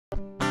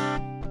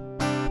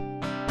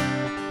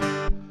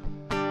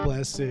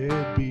Blessed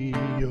be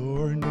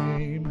your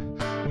name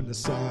when the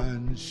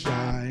sun's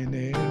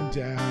shining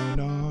down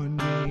on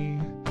me,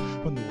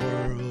 when the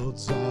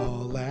world's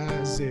all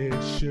as it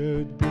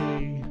should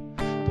be.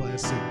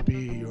 Blessed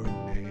be your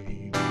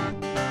name.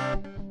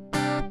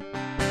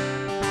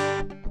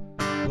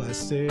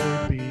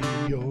 Blessed be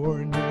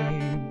your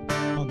name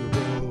on the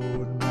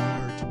road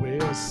marked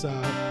with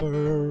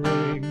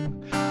suffering.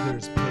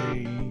 There's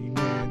pain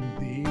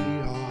in the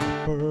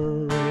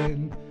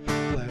offering.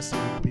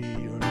 Blessed be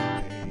your name.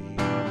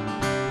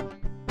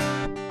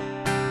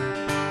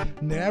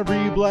 And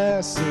every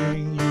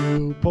blessing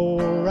you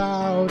pour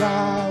out,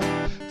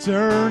 I'll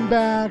turn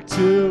back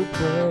to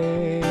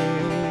praise.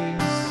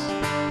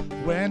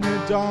 When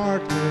the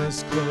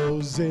darkness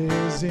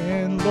closes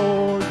in,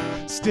 Lord,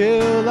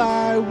 still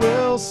I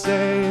will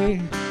say,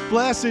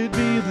 blessed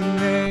be the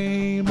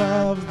name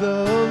of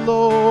the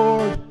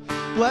Lord.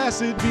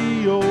 Blessed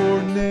be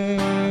your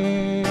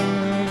name.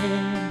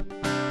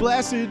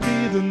 Blessed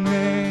be the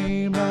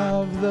name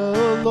of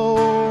the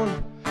Lord.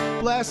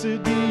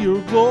 Blessed be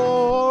your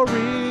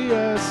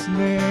glorious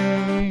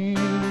name.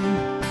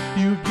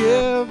 You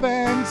give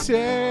and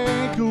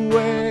take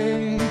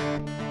away.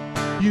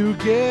 You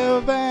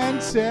give and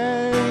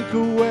take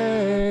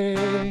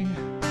away.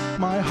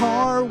 My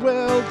heart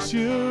will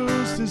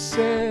choose to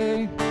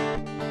say,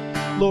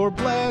 Lord,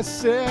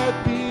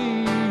 blessed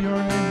be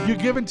your name. You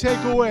give and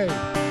take away.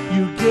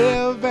 You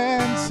give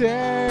and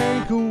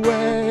take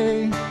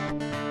away.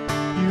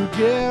 You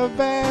give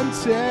and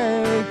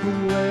take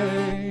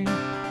away.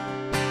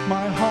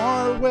 My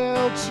heart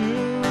will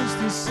choose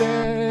to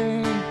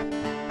say,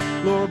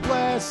 Lord,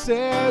 blessed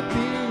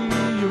be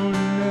your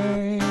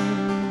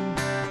name.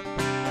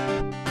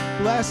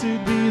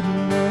 Blessed be the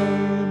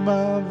name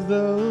of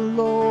the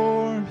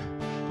Lord.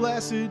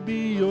 Blessed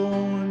be your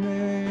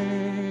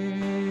name.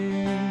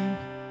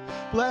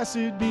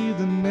 Blessed be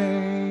the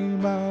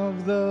name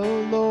of the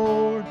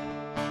Lord.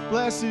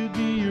 Blessed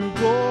be your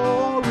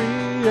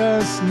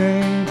glorious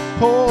name.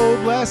 Oh,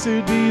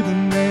 blessed be the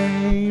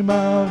name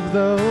of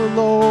the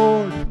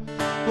Lord.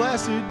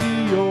 Blessed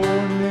be your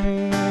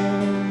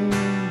name.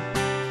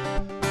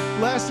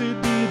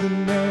 Blessed be the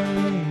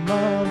name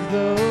of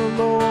the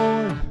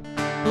Lord.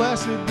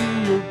 Blessed be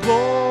your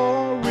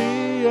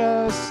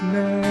glorious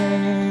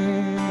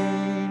name.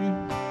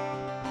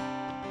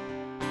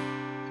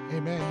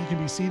 Amen. You can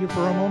be seated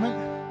for a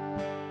moment.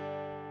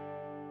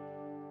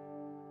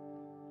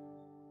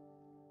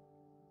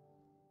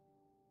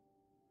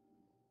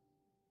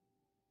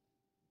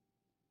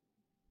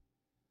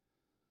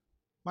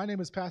 My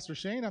name is Pastor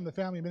Shane. I'm the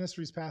Family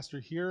Ministries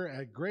pastor here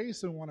at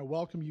Grace, and want to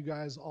welcome you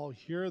guys all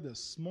here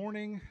this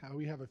morning.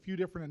 We have a few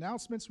different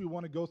announcements we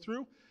want to go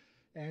through,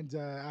 and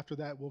after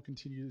that, we'll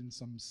continue in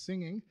some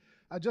singing.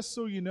 Just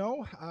so you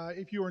know,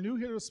 if you are new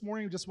here this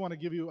morning, we just want to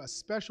give you a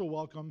special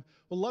welcome.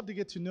 We'd love to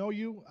get to know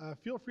you.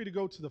 Feel free to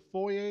go to the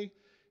foyer.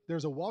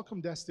 There's a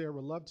welcome desk there.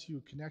 We'd love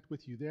to connect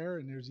with you there,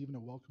 and there's even a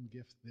welcome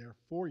gift there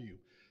for you.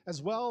 As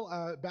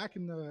well, back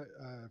in the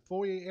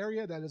foyer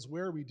area, that is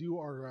where we do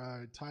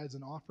our tithes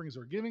and offerings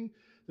or giving.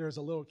 There's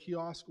a little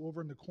kiosk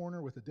over in the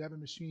corner with a debit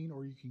machine,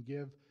 or you can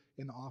give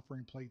in the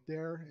offering plate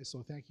there.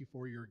 So thank you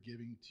for your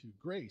giving to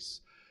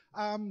Grace.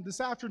 This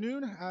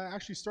afternoon,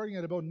 actually starting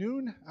at about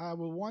noon,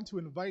 we'll want to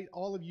invite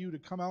all of you to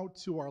come out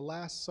to our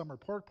last summer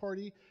park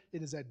party.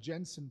 It is at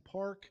Jensen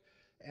Park.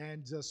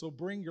 And so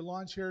bring your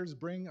lawn chairs,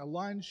 bring a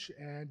lunch,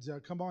 and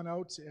come on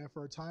out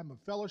for a time of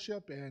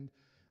fellowship and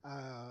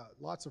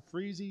lots of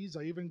freezies.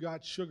 I even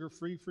got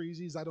sugar-free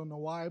freezies. I don't know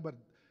why, but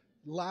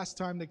last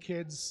time the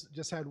kids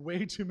just had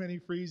way too many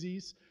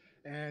freezies.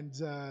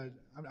 And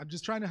I'm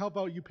just trying to help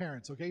out you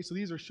parents, okay? So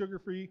these are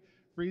sugar-free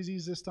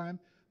freezies this time.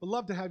 I'd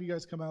love to have you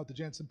guys come out to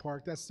Jensen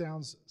Park. That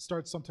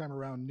starts sometime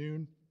around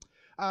noon.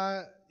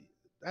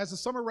 As the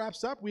summer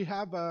wraps up, we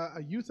have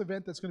a youth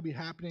event that's going to be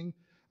happening.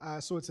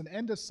 So it's an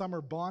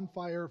end-of-summer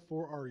bonfire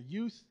for our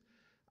youth.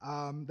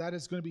 That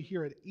is going to be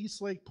here at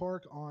Eastlake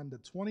Park on the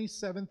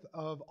 27th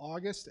of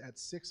August at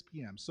 6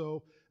 p.m.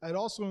 So it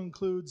also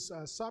includes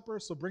supper.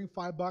 So bring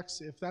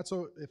 $5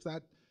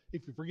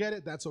 if you forget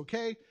it, that's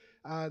okay.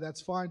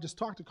 That's fine. Just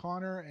talk to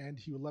Connor, and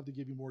he would love to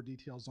give you more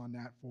details on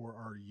that for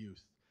our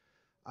youth.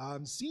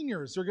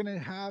 Seniors are going to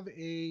have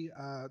the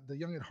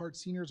Young at Heart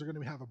seniors are going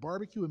to have a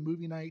barbecue and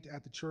movie night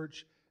at the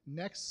church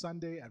next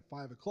Sunday at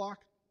 5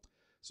 o'clock.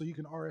 So you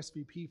can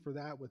RSVP for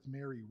that with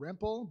Mary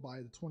Rempel by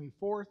the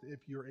 24th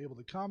if you're able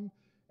to come.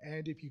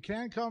 And if you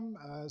can come,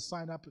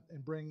 sign up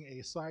and bring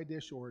a side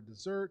dish or a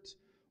dessert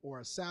or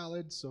a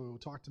salad. So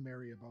talk to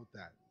Mary about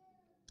that.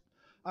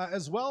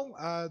 As well,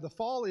 the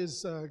fall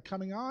is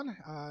coming on.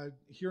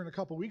 Here in a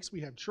couple weeks, we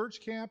have church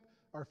camp,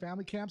 our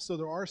family camp. So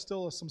there are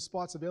still some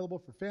spots available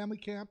for family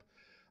camp.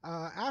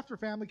 After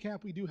family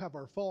camp, we do have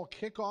our fall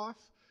kickoff.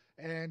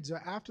 And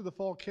after the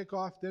fall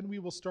kickoff, then we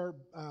will start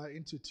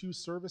into 2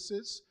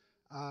 services.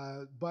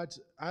 But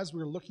as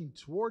we're looking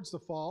towards the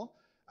fall,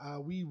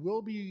 we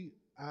will be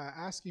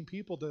asking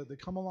people to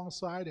come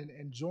alongside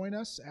and join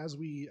us as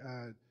we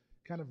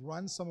kind of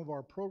run some of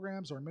our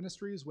programs, our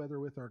ministries, whether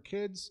with our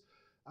kids,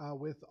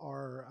 with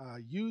our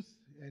youth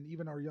and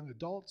even our young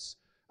adults.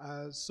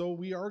 So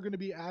we are going to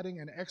be adding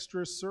an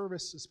extra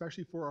service,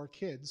 especially for our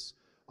kids,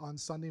 on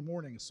Sunday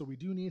mornings. So we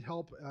do need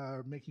help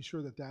making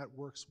sure that that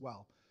works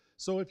well.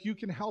 So if you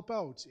can help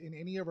out in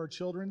any of our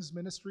children's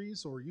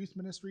ministries or youth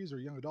ministries or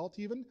young adult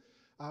even,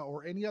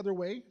 or any other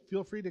way,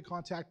 feel free to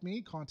contact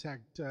me,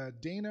 contact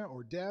Dana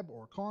or Deb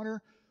or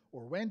Connor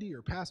or Wendy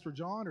or Pastor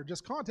John, or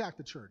just contact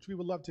the church. We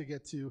would love to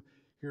get to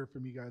hear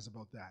from you guys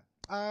about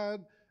that.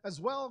 As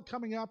well,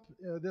 coming up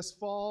this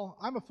fall,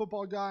 I'm a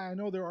football guy. I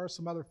know there are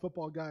some other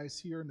football guys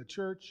here in the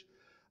church.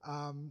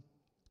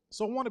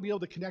 So I want to be able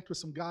to connect with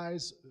some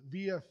guys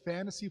via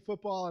fantasy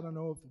football.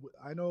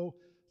 I know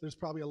there's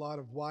probably a lot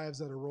of wives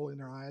that are rolling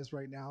their eyes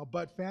right now,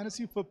 but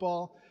fantasy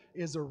football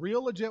is a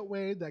real legit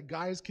way that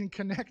guys can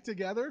connect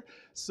together.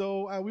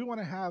 So we want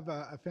to have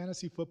a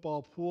fantasy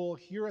football pool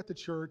here at the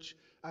church.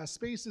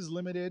 Space is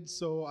limited,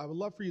 so I would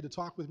love for you to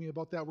talk with me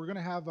about that. We're going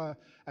to have a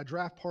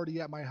draft party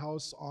at my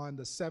house on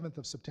the 7th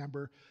of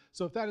September.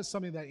 So if that is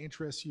something that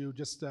interests you,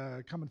 just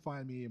come and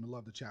find me, and we'd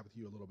love to chat with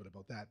you a little bit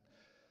about that.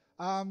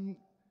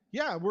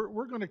 Yeah,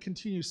 we're going to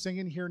continue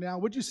singing here now.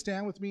 Would you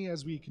stand with me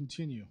as we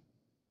continue?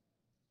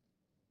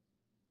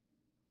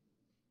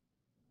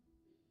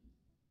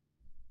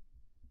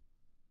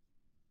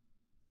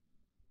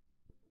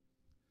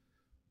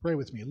 Pray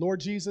with me.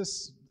 Lord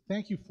Jesus,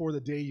 thank you for the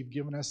day you've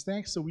given us.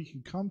 Thanks so we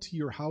can come to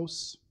your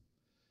house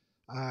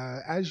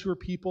as your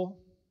people,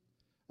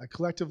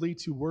 collectively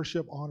to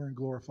worship, honor, and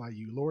glorify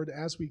you. Lord,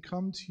 as we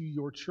come to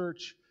your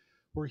church,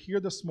 we're here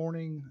this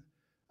morning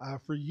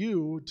for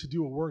you to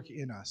do a work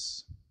in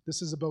us.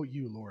 This is about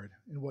you, Lord,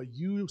 and what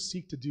you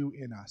seek to do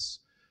in us.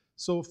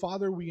 So,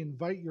 Father, we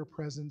invite your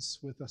presence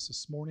with us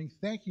this morning.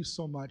 Thank you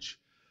so much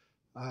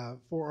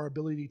for our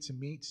ability to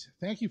meet.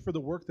 Thank you for the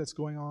work that's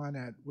going on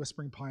at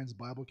Whispering Pines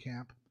Bible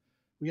Camp.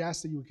 We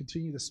ask that you would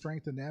continue to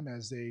strengthen them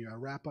as they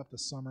wrap up the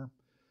summer.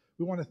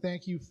 We want to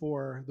thank you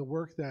for the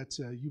work that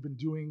you've been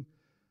doing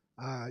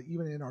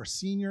even in our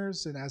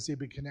seniors and as they've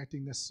been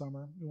connecting this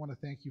summer. We want to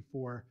thank you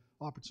for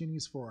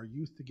opportunities for our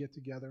youth to get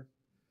together.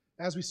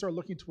 As we start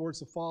looking towards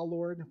the fall,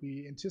 Lord,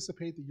 we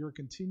anticipate that you'll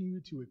continue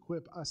to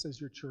equip us as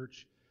your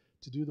church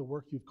to do the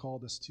work you've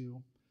called us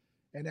to.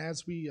 And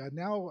as we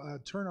now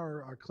turn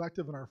our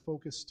collective and our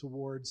focus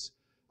towards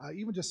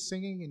even just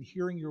singing and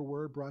hearing your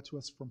word brought to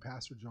us from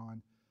Pastor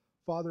John,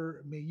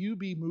 Father, may you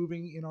be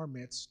moving in our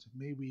midst.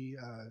 May we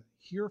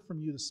hear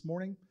from you this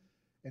morning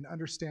and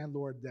understand,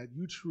 Lord, that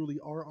you truly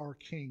are our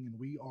King and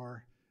we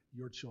are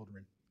your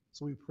children.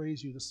 So we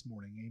praise you this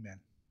morning. Amen.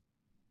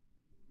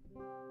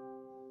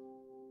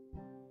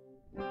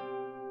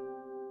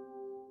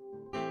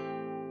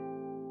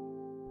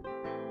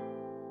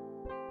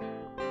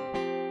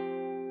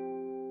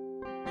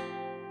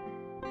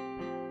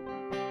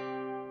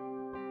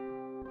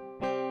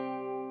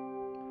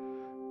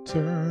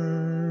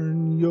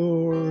 Turn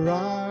your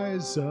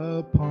eyes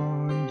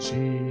upon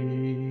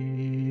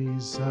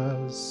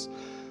Jesus.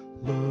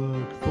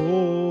 Look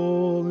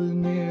full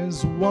in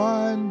his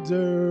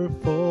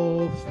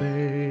wonderful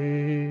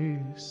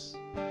face,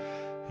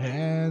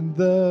 and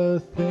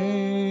the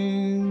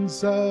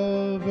things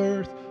of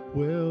earth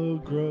will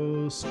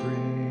grow strangely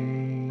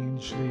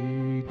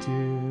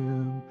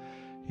dim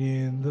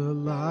in the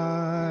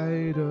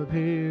light of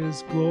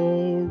his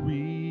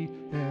glory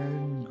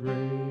and grace.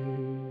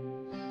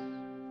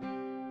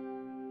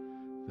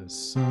 The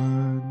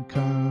sun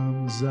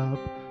comes up,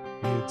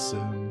 it's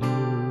a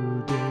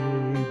new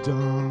day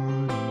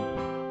dawning.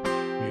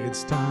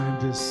 It's time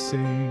to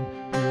sing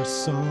your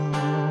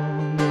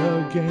song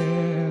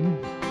again.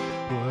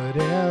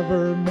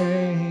 Whatever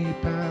may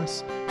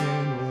pass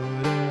and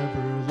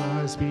whatever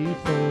lies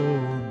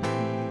before me,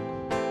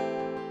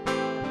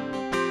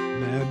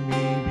 let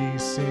me be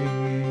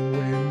singing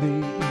when the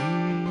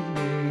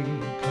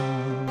evening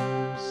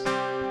comes.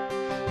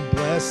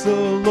 Bless the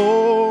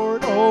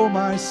Lord, oh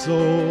my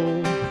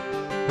soul,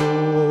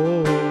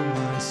 oh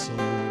my soul.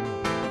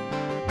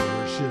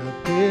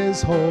 Worship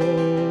his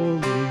holy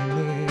name.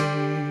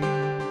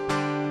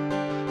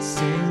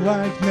 Sing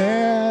like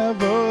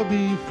never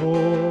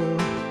before,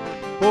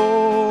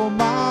 oh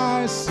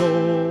my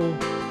soul.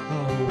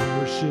 I'll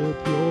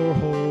worship your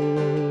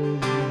holy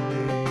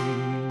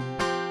name.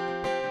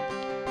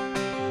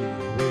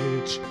 You're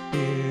rich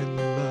in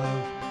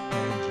love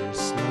and you're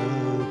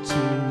slow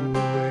to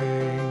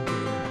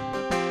anger.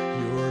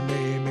 Your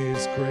name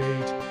is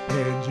great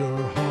and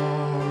your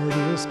heart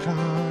is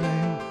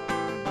kind.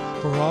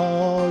 For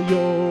all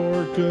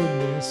your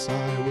goodness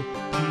I will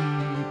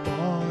keep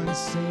on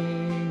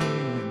singing.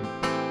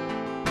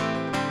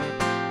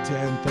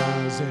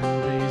 10,000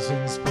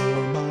 reasons for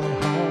my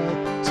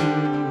heart to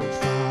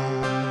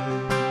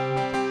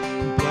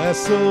find.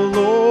 Bless the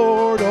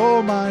Lord,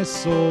 oh my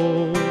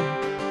soul,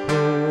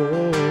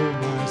 oh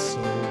my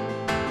soul.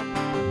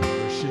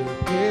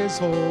 Worship his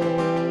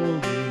holy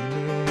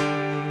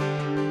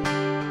name.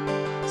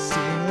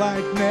 Sing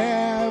like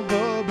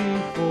never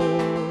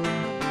before,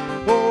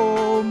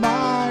 oh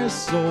my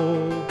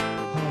soul.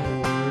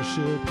 I'll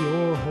worship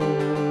your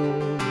holy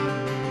name.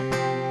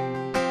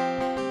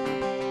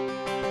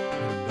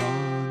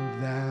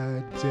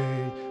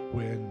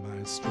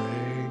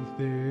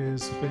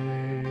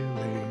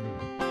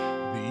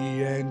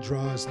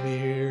 draws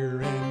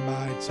near and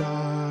my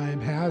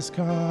time has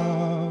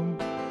come,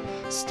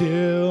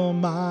 still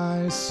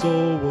my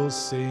soul will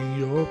sing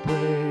your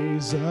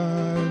praise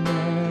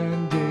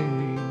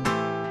unending.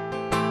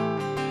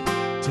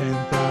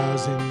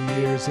 10,000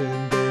 years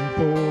and then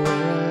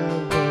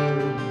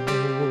forevermore.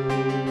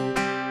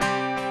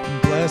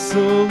 Bless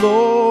the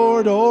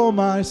Lord, oh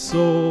my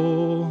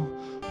soul,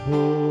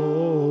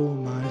 oh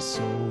my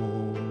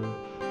soul.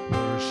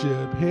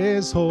 Worship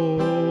his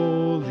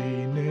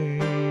holy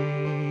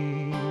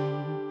name.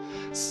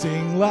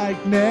 Sing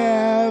like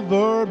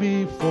never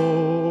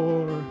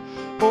before,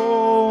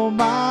 oh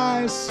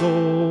my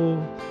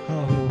soul.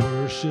 I'll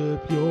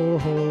worship your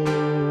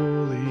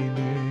holy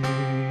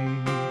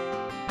name.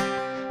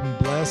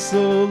 Bless the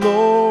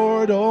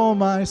Lord, oh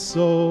my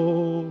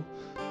soul,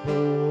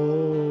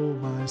 oh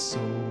my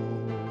soul.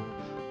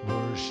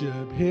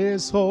 Worship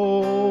his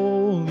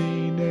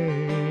holy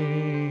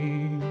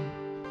name.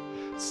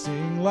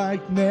 Sing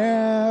like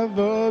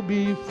never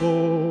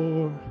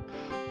before,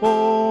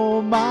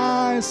 oh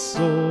my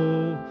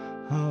soul.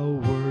 I'll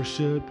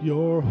worship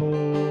your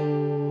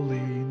holy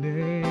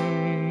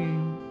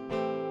name.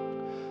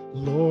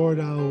 Lord,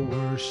 I'll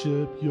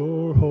worship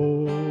your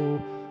holy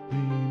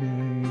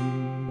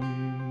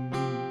name.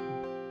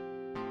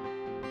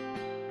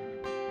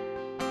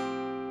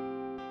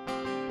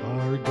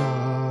 Our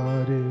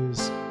God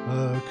is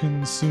a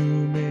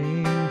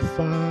consuming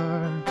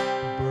fire,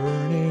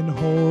 burning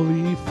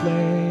holy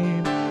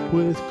flame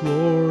with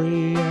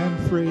glory and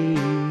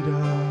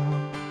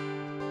freedom.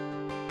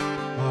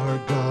 Our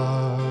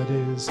God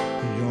is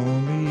the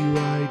only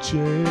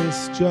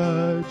righteous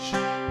judge,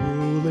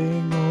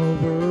 ruling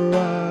over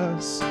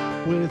us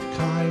with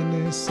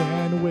kindness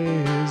and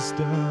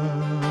wisdom.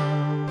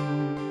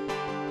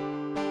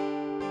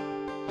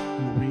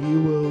 We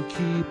will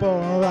keep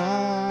our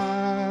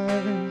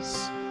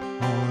eyes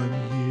on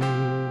you.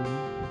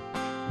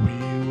 We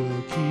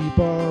will keep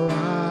our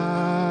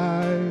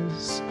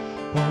eyes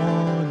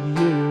on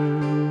you.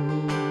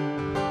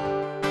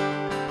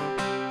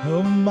 A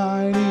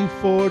mighty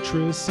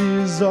fortress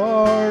is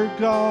our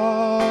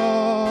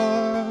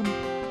God.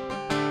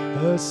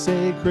 A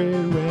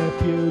sacred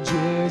refuge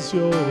is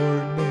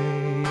your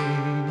name.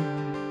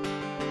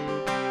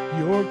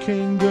 Your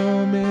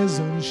kingdom is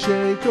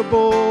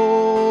unshakable.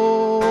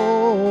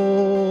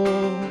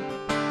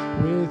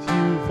 With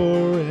you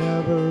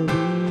forever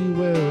we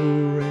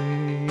will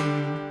reign.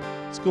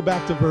 Let's go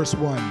back to verse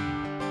 1.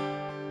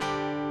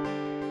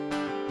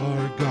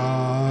 Our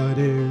God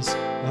is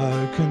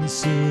a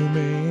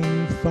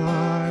consuming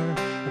fire, a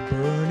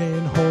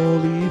burning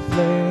holy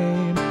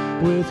flame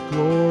with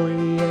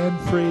glory and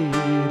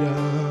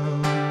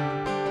freedom.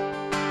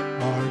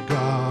 Our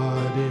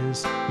God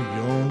is the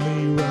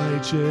only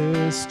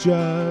righteous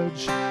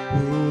judge,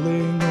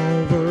 ruling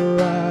over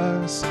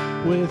us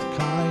with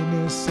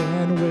kindness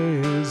and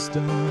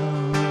wisdom.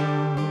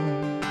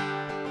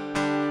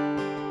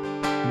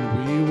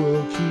 And we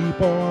will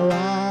keep our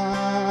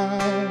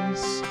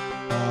eyes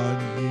on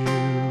you.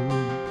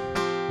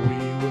 We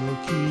will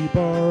keep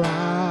our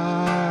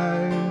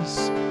eyes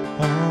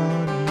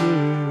on you.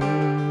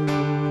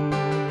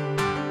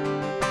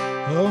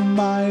 A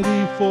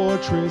mighty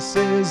fortress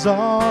is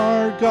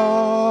our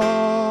God.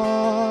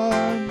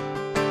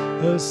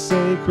 A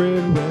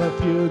sacred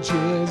refuge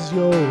is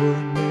your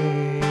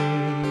name.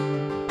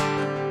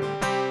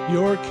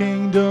 Your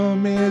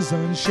kingdom is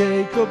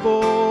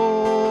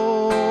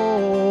unshakable.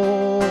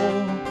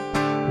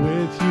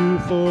 With you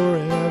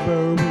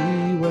forever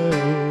we will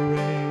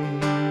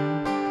reign.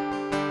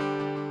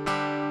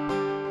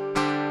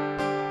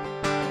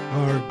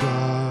 Our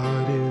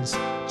God is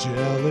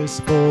jealous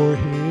for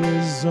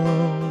his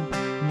own.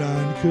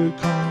 None could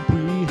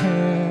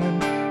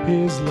comprehend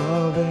his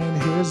love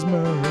and his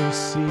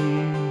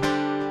mercy.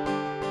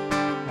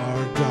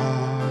 Our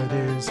God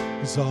is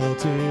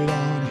exalted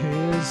on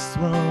his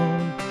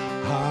throne,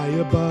 high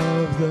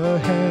above the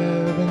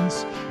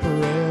heavens,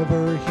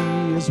 forever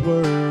he is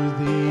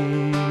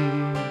worthy.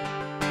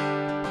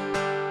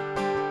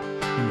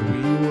 And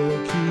we will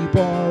keep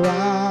our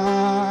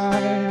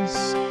eyes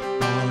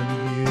on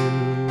you.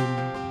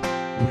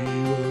 We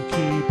will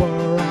keep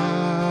our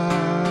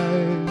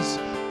eyes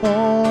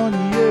on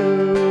you.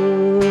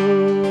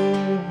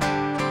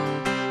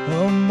 A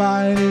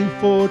mighty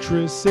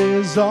fortress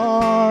is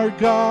our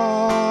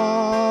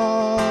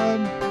God.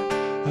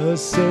 A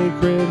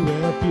sacred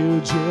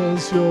refuge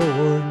is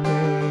your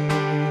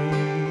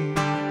name.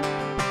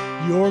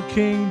 Your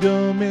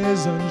kingdom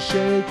is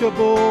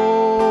unshakable.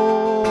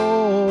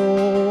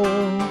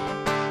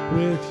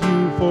 With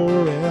you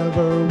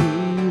forever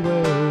we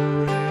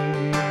will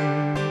reign.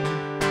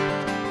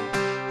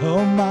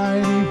 A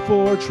mighty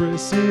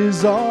fortress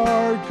is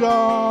our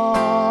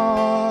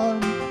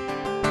God.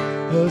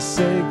 A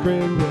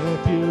sacred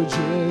refuge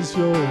is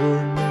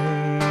your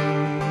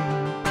name.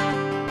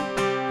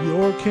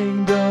 Your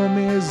kingdom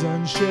is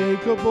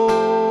unshakable.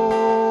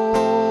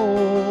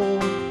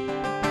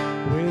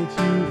 With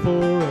you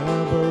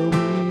forever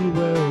we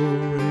will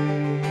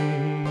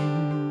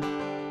reign.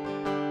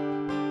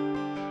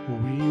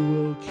 We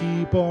will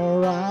keep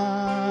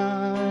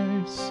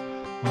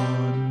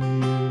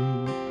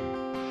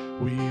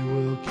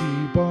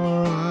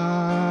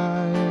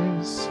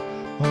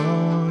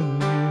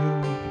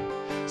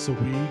so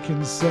we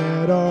can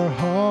set our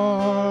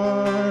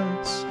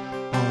hearts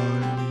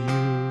on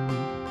you.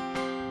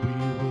 We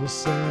will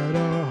set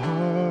our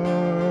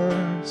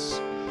hearts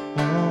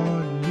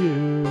on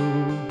you.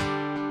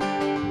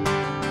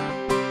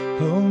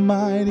 A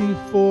mighty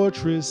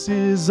fortress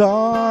is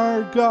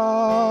our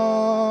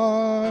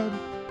God.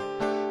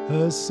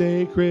 A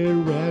sacred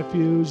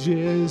refuge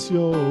is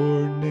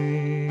your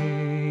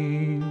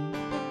name.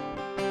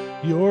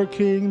 Your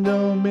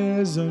kingdom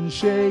is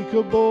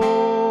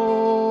unshakable.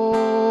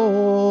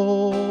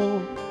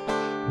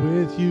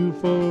 With you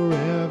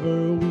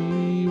forever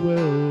we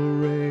will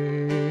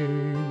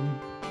reign.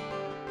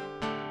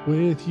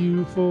 With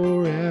you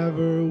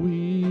forever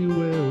we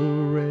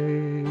will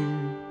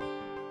reign.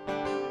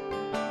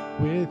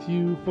 With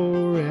you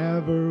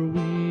forever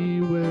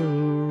we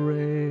will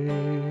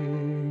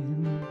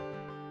reign.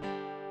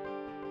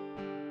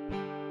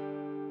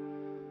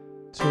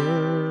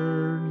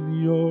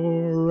 Turn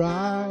your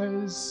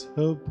eyes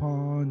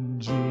upon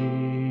Jesus.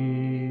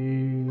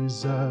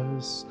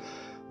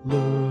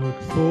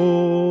 Look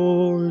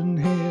full in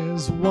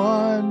his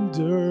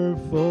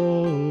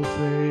wonderful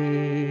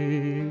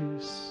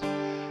face,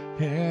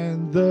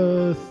 and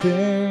the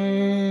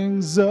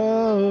things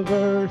of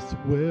earth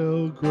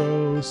will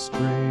grow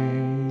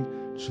strangely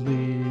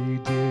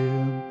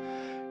dim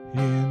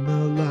in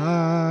the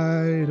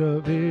light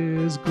of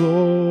his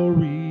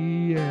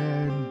glory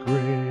and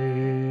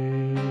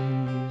grace.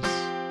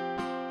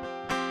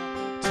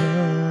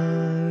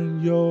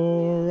 Turn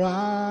your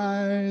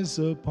eyes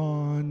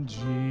upon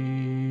Jesus.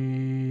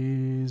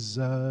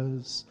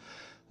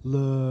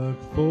 Look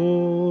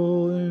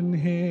full in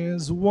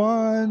his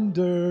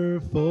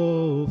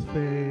wonderful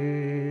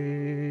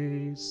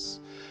face,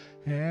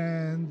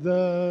 and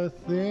the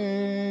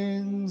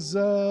things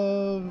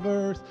of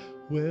earth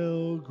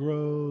will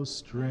grow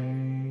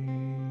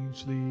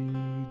strangely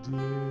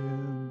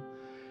dim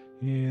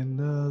in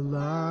the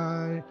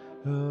light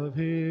of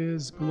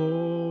his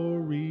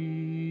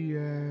glory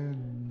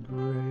and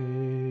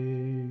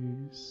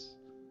grace.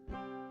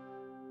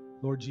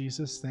 Lord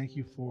Jesus, thank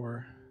you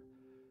for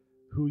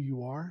who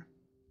you are.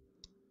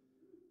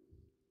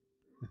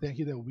 We thank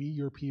you that we,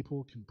 your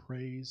people, can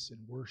praise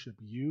and worship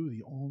you,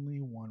 the only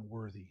one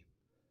worthy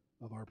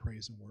of our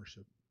praise and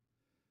worship.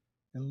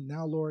 And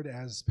now, Lord,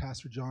 as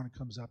Pastor John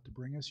comes up to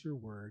bring us your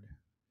word,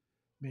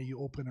 may you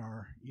open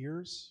our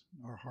ears,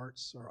 our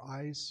hearts, our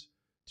eyes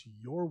to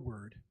your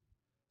word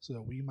so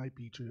that we might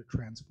be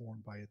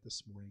transformed by it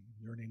this morning.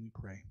 In your name we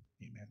pray.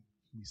 Amen.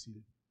 You can be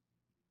seated.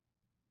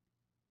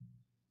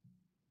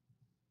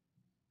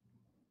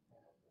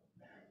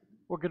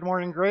 Well, good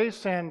morning,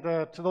 Grace, and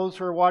to those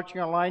who are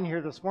watching online here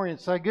this morning.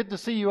 It's good to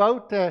see you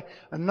out.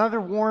 Another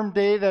warm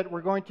day that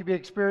we're going to be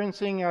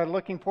experiencing.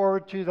 Looking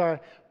forward to the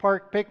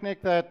park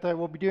picnic that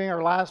we'll be doing,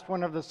 our last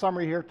one of the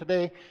summer here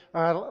today.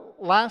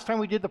 Last time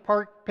we did the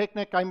park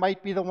picnic, I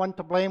might be the one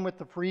to blame with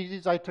the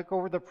freezies. I took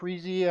over the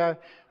freezie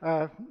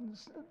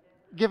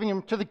giving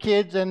them to the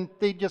kids, and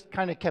they just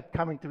kind of kept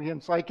coming to me,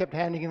 and so I kept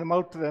handing them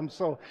out to them.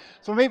 So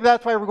maybe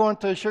that's why we're going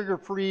to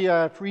sugar-free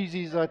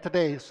freezies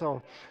today.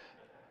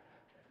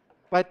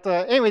 But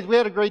anyways, we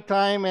had a great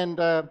time, and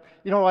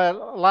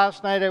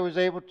last night I was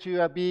able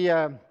to be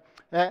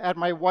at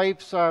my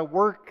wife's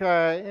work,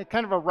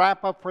 kind of a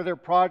wrap-up for their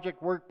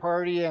project work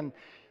party, and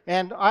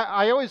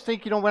I always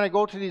think, when I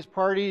go to these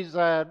parties,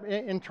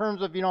 in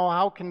terms of,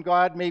 how can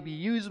God maybe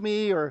use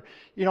me, or,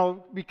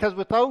 because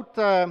without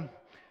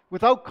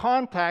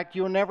contact,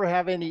 you'll never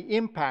have any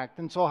impact.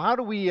 And so how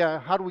do we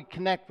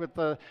connect with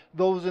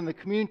those in the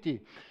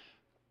community?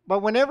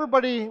 But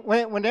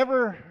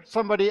whenever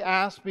somebody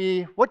asks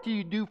me, what do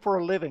you do for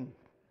a living?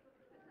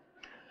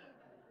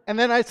 And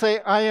then I say,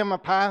 I am a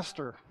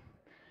pastor.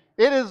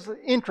 It is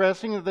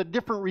interesting the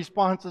different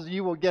responses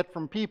you will get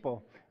from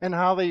people and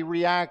how they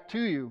react to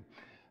you.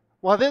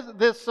 Well,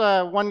 this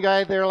one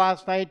guy there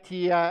last night,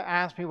 he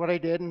asked me what I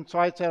did, and so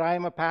I said, I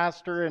am a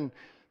pastor, and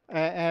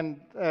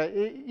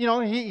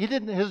he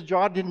didn't, his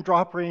jaw didn't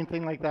drop or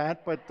anything like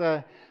that, but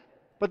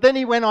then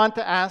he went on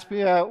to ask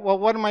me, well,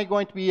 what am I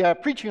going to be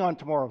preaching on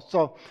tomorrow?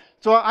 So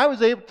I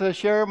was able to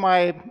share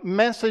my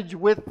message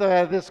with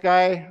this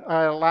guy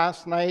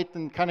last night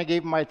and kind of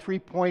gave him my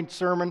 3-point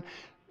sermon.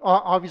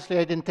 Obviously,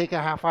 I didn't take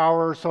a half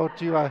hour or so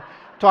to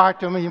talk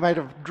to him. He might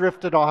have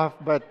drifted off,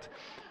 but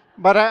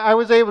I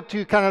was able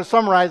to kind of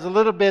summarize a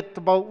little bit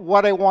about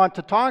what I want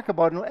to talk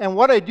about. And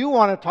what I do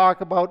want to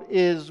talk about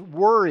is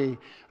worry,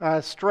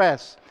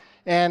 stress.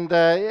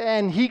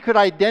 And he could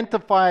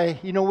identify,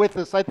 with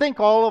us. I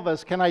think all of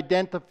us can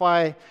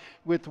identify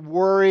with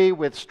worry,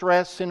 with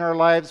stress in our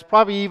lives,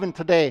 probably even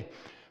today.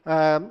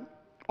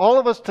 All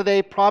of us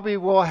today probably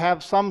will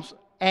have some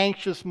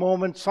anxious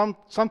moment,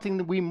 something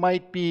that we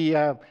might be,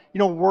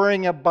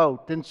 worrying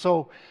about. And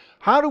so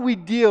how do we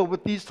deal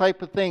with these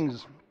type of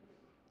things?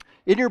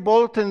 In your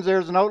bulletins,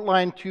 there's an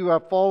outline to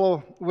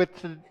follow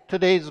with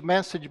today's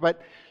message.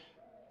 But,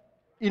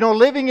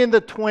 living in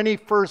the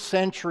 21st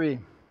century,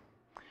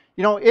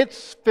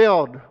 it's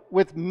filled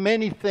with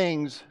many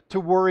things to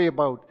worry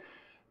about.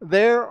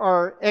 There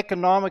are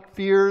economic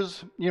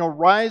fears,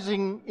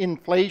 rising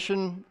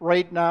inflation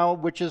right now,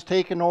 which has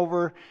taken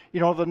over,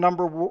 the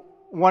number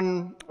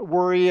one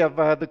worry of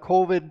the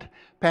COVID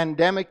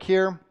pandemic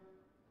here.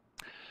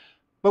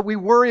 But we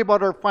worry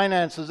about our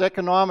finances,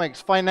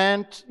 economics,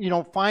 finances,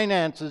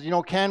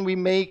 can we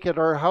make it,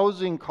 our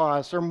housing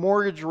costs, our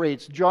mortgage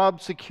rates,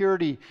 job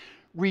security,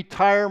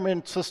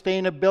 retirement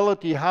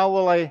sustainability. How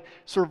will I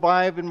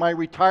survive in my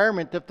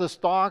retirement if the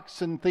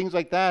stocks and things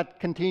like that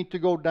continue to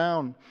go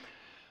down?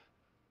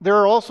 There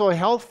are also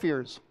health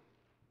fears.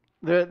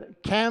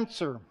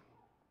 Cancer,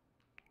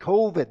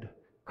 COVID,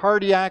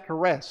 cardiac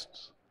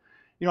arrests.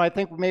 I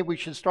think maybe we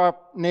should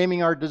stop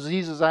naming our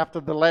diseases after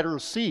the letter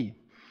C.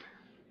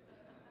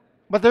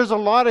 But there's a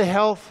lot of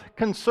health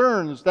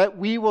concerns that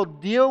we will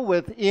deal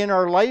with in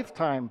our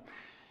lifetime.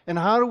 And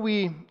how do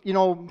we,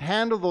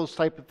 handle those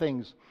type of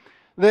things?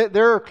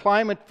 There are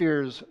climate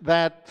fears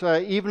that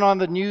even on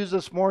the news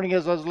this morning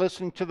as I was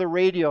listening to the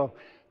radio,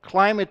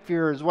 climate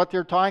fears, what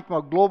they're talking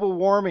about, global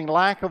warming,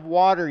 lack of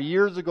water.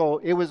 Years ago,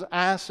 it was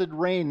acid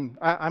rain.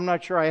 I'm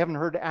not sure, I haven't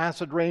heard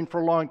acid rain for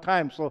a long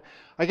time, so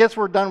I guess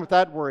we're done with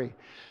that worry.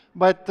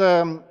 But,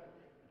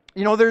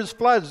 there's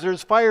floods,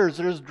 there's fires,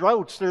 there's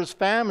droughts, there's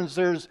famines,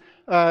 there's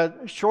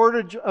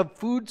shortage of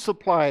food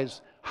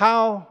supplies.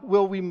 How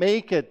will we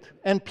make it?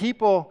 And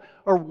people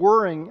are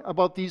worrying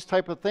about these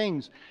type of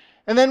things.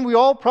 And then we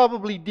all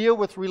probably deal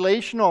with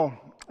relational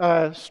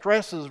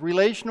stresses,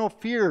 relational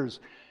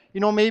fears.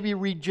 Maybe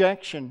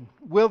rejection.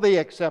 Will they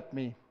accept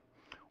me?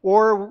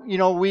 Or,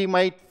 we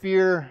might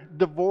fear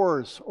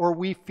divorce, or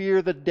we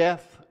fear the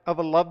death of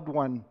a loved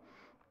one.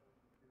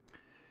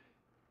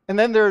 And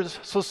then there's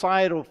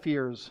societal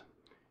fears.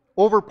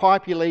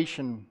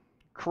 Overpopulation,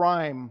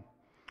 crime,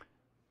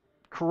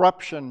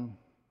 corruption,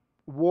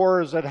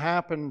 wars that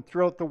happen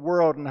throughout the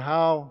world and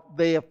how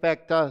they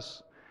affect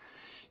us.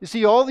 You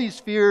see, all these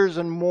fears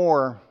and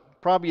more,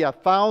 probably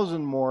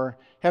 1,000 more,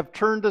 have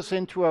turned us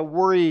into a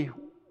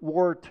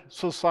worry-wart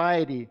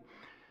society.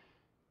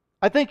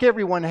 I think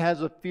everyone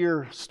has a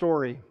fear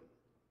story.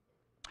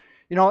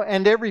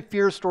 And every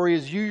fear story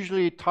is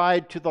usually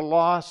tied to the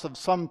loss of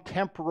some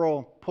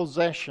temporal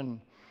possession.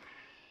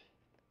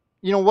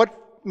 What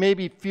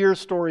maybe fear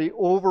story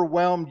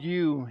overwhelmed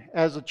you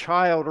as a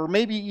child, or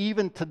maybe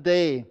even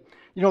today?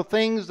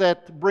 Things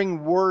that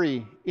bring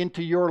worry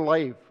into your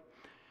life.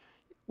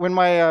 When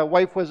my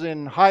wife was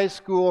in high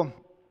school,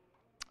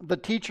 the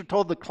teacher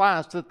told the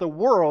class that the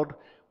world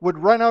would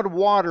run out of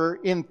water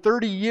in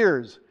 30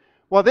 years.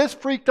 Well, this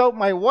freaked out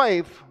my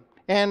wife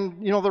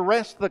and, the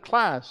rest of the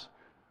class.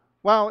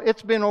 Well,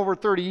 it's been over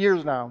 30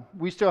 years now.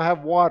 We still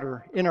have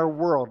water in our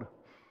world.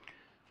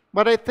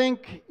 But I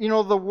think,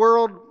 the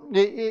world,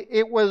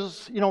 it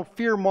was,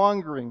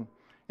 fear-mongering.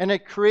 And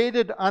it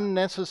created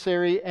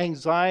unnecessary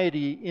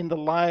anxiety in the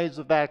lives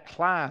of that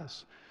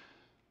class.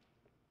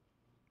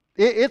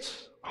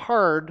 It's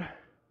hard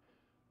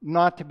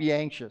not to be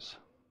anxious.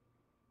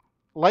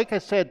 Like I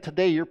said,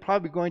 today you're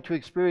probably going to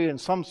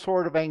experience some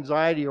sort of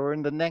anxiety, or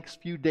in the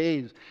next few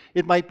days.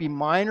 It might be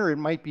minor, it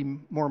might be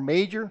more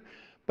major,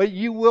 but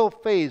you will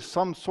face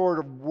some sort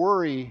of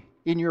worry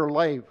in your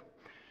life.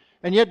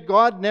 And yet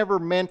God never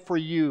meant for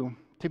you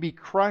to be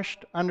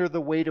crushed under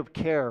the weight of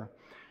care.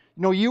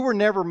 You were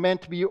never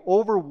meant to be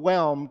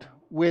overwhelmed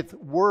with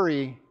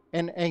worry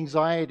and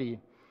anxiety.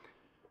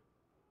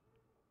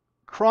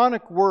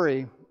 Chronic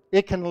worry,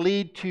 it can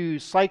lead to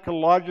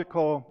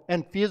psychological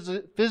and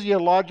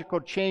physiological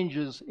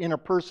changes in a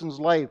person's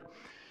life.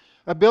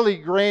 Billy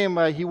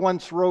Graham, he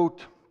once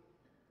wrote,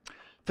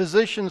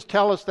 physicians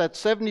tell us that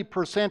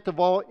 70% of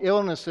all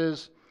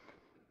illnesses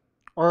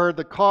are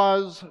the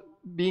cause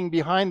being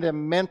behind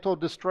them mental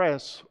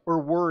distress or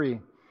worry.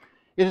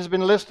 It has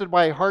been listed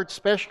by heart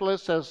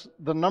specialists as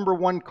the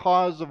 #1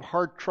 cause of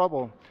heart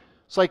trouble.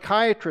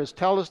 Psychiatrists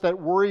tell us that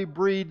worry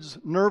breeds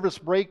nervous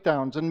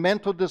breakdowns and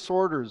mental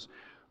disorders.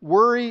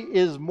 Worry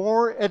is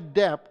more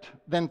adept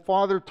than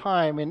Father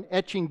Time in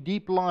etching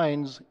deep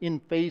lines in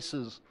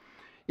faces.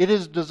 It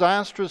is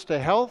disastrous to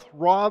health,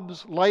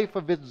 robs life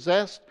of its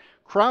zest,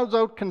 crowds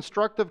out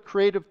constructive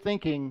creative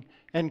thinking,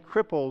 and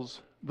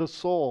cripples the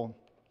soul.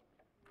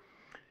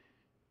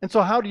 And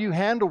so how do you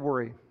handle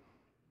worry?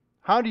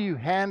 How do you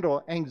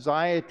handle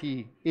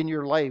anxiety in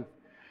your life?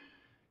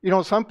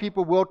 Some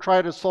people will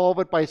try to solve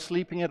it by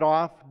sleeping it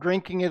off,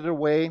 drinking it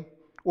away,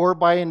 or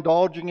by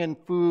indulging in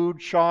food,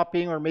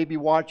 shopping, or maybe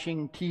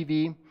watching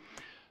TV.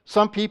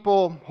 Some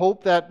people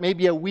hope that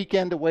maybe a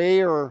weekend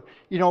away or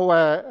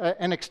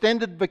an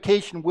extended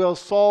vacation will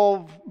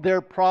solve their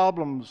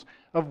problems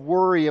of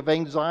worry, of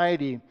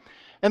anxiety.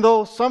 And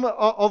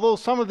although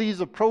some of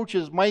these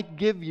approaches might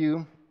give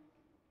you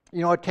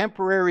a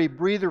temporary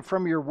breather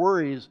from your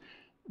worries,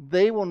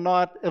 they will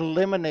not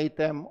eliminate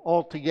them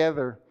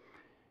altogether.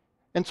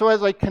 And so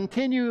as I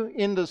continue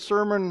in the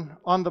Sermon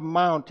on the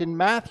Mount, in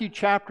Matthew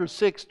chapter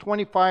 6,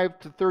 25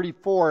 to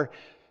 34,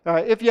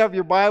 if you have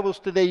your Bibles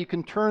today, you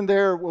can turn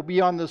there. It will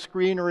be on the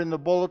screen or in the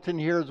bulletin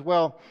here as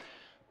well.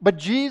 But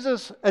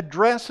Jesus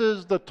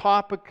addresses the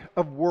topic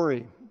of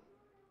worry.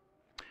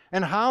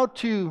 and how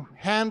to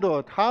handle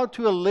it, how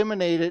to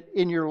eliminate it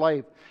in your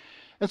life.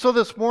 And so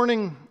this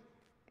morning,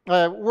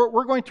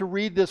 we're going to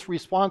read this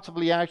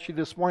responsively actually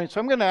this morning.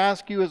 So I'm going to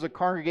ask you as a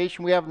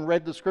congregation, we haven't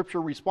read the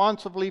scripture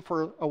responsively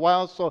for a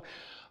while, so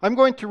I'm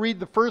going to read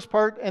the first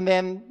part, and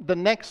then the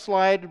next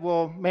slide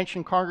will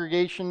mention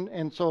congregation,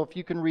 and so if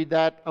you can read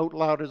that out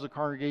loud as a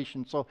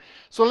congregation. So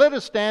let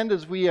us stand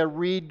as we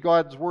read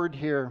God's word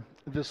here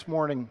this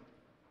morning.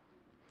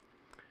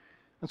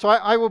 And so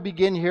I will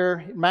begin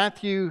here,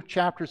 Matthew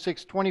chapter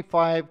 6,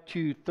 25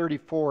 to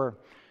 34.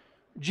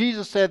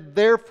 Jesus said,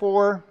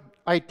 "Therefore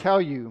I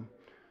tell you,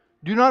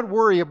 do not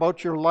worry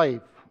about your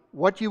life,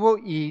 what you will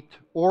eat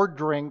or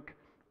drink,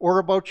 or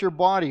about your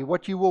body,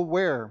 what you will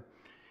wear.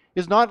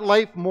 Is not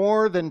life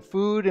more than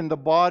food, and the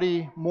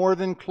body more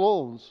than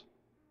clothes?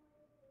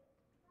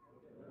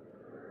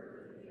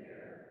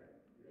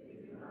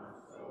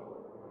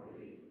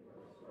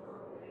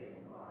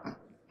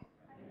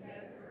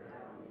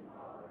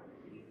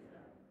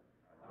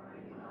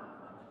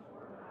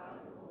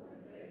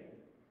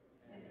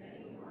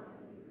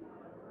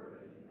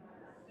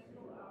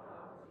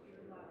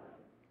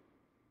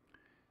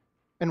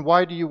 And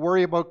why do you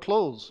worry about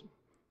clothes?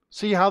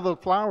 See how the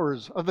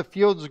flowers of the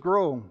fields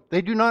grow.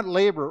 They do not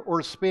labor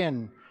or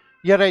spin.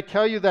 Yet I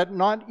tell you that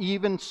not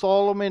even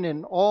Solomon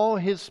in all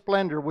his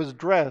splendor was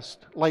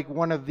dressed like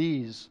one of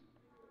these."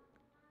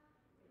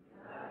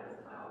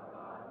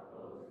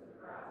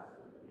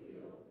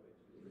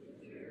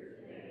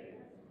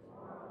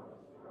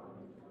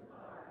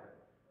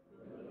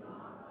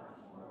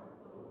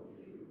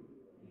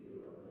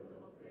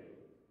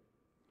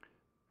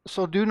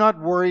 So do not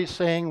worry,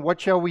 saying,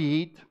 "What shall we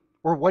eat?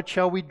 Or what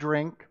shall we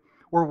drink?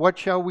 Or what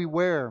shall we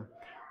wear?"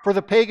 For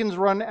the pagans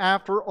run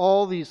after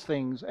all these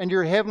things, and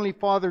your heavenly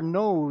Father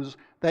knows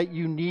that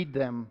you need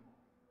them.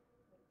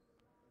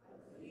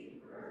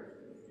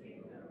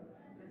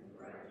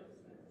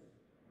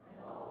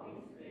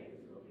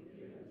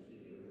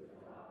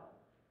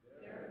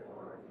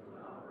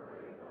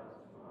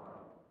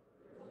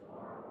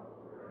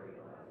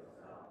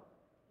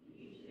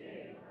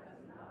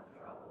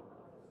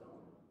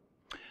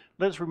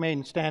 Let us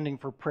remain standing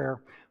for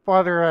prayer.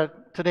 Father,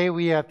 today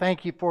we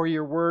thank you for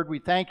your word. We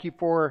thank you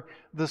for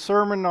the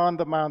Sermon on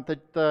the Mount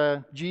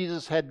that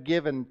Jesus had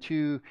given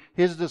to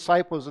his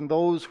disciples and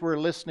those who are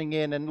listening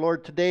in. And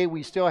Lord, today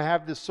we still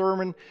have this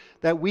sermon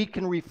that we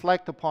can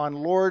reflect upon.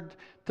 Lord,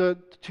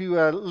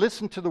 to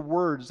listen to the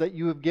words that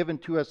you have given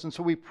to us. And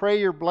so we pray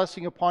your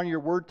blessing upon your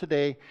word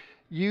today.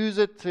 Use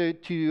it to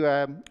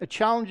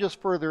challenge us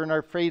further in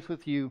our faith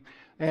with you.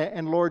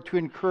 And Lord, to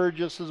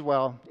encourage us as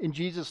well. In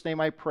Jesus' name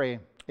I pray.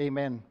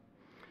 Amen.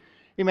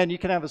 Amen. You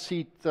can have a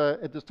seat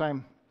at this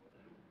time.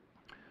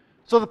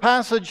 So the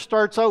passage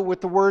starts out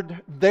with the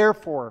word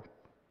therefore.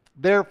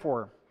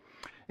 Therefore.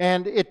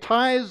 And it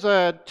ties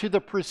to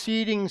the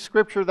preceding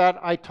scripture that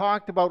I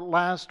talked about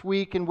last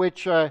week, in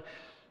which, on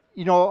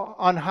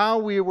how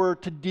we were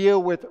to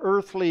deal with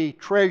earthly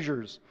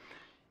treasures.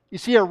 You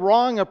see, a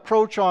wrong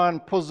approach on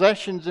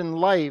possessions in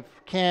life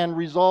can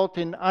result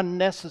in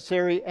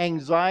unnecessary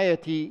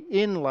anxiety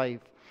in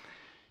life.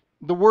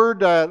 The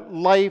word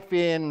life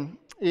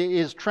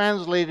is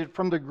translated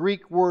from the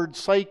Greek word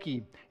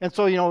psyche. And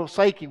so,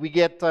 psyche, we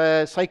get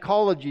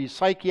psychology,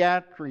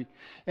 psychiatry.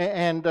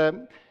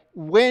 And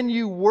when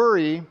you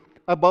worry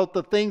about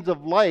the things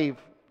of life,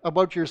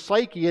 about your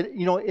psyche,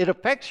 it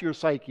affects your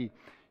psyche,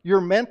 your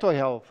mental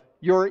health,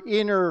 your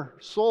inner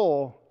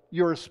soul,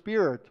 your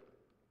spirit.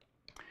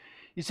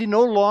 You see,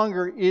 no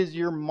longer is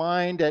your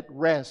mind at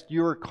rest.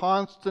 You're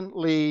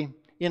constantly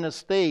in a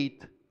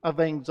state of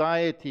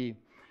anxiety.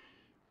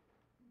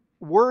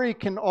 Worry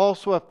can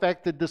also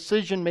affect the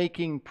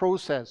decision-making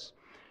process.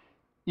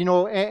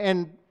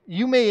 And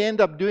you may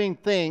end up doing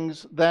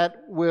things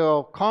that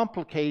will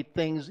complicate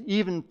things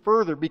even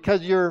further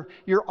because you're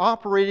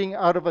operating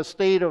out of a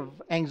state of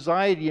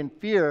anxiety and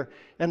fear,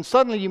 and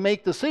suddenly you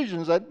make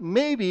decisions that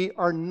maybe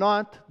are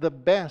not the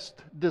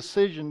best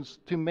decisions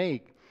to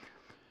make.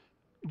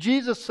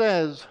 Jesus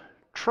says,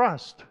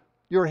 trust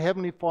your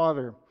Heavenly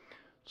Father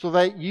so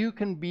that you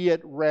can be at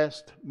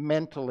rest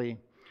mentally.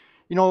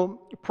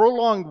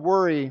 Prolonged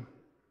worry,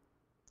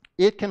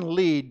 it can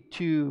lead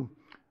to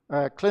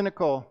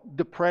clinical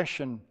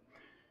depression.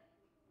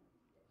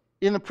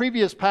 In the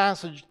previous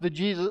passage,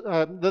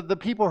 the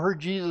people heard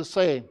Jesus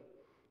say,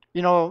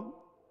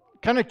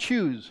 kind of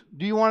choose.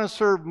 Do you want to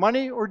serve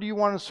money or do you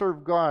want to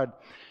serve God?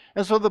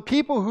 And so the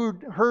people who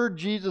heard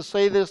Jesus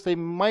say this, they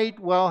might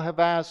well have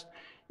asked,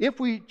 if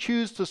we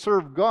choose to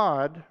serve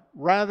God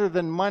rather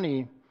than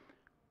money,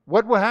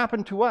 what will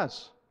happen to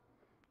us?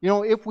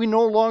 If we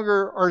no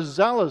longer are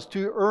zealous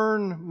to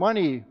earn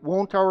money,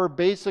 won't our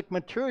basic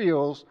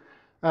materials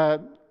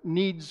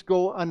needs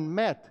go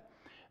unmet?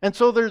 And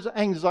so there's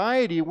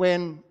anxiety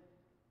when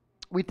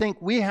we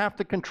think we have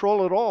to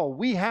control it all.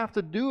 We have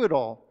to do it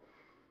all.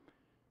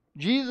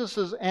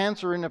 Jesus'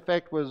 answer, in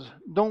effect, was,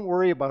 don't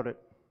worry about it.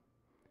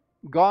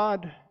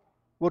 God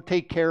will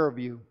take care of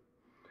you.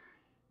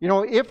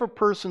 If a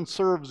person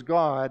serves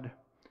God,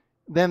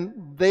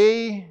 then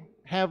they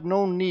have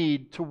no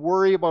need to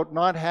worry about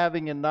not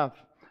having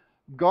enough.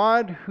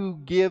 God who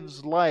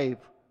gives life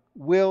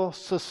will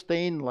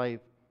sustain life.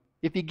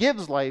 If He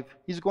gives life,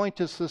 He's going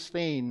to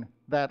sustain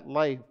that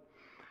life.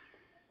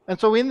 And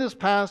so in this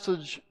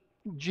passage,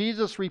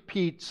 Jesus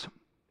repeats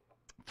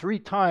 3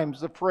 times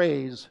the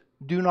phrase,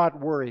 "Do not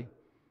worry."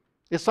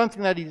 It's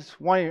something that He's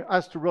wanting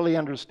us to really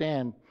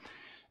understand.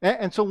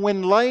 And so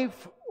when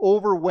life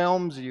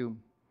overwhelms you,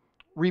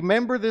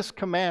 remember this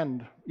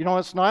command.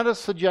 It's not a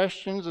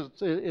suggestion,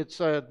 it's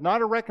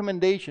not a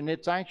recommendation,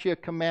 it's actually a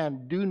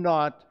command. Do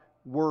not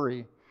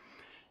worry.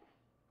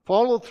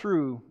 Follow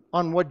through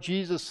on what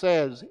Jesus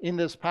says in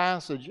this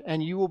passage,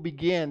 and you will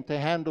begin to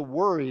handle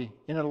worry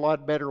in a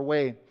lot better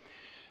way.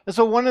 And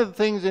so one of the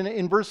things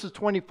in verses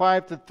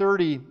 25 to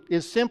 30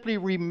 is simply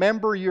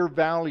remember your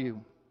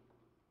value.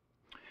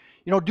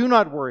 Do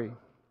not worry.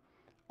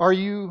 Are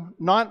you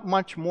not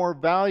much more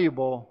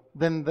valuable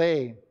than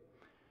they?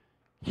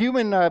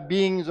 Human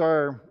beings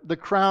are the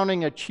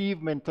crowning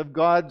achievement of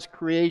God's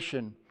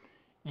creation.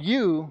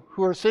 You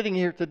who are sitting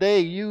here today,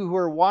 you who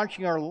are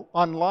watching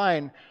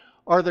online,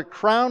 are the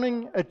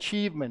crowning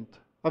achievement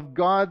of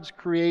God's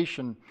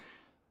creation.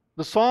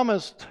 The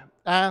psalmist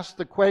asked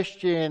the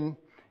question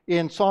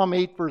in Psalm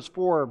 8 verse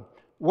 4,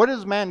 "What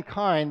is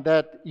mankind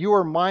that you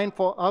are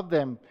mindful of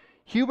them?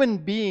 Human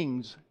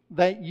beings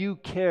that you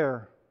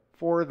care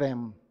for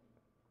them."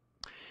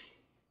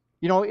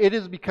 It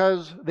is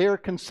because they are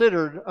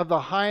considered of the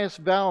highest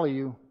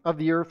value of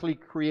the earthly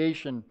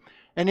creation.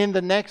 And in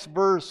the next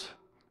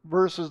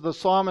verses, the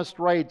psalmist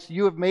writes,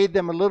 "You have made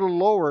them a little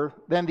lower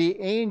than the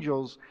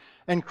angels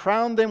and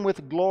crowned them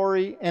with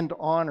glory and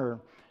honor.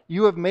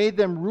 You have made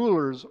them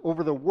rulers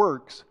over the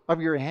works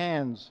of your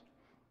hands."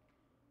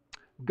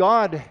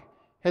 God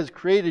has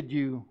created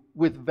you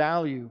with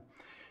value.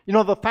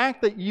 The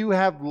fact that you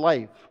have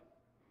life,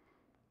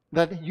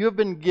 that you have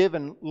been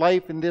given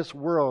life in this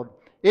world,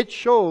 it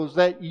shows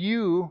that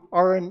you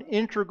are an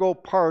integral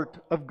part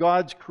of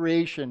God's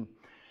creation.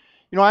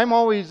 I'm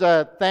always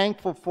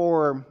thankful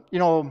for,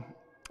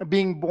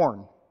 being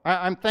born.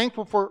 I'm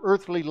thankful for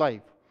earthly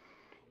life.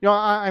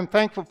 I'm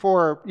thankful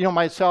for,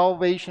 my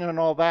salvation and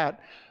all that.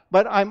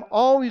 But I'm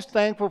always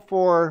thankful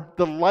for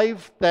the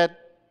life that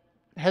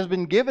has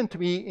been given to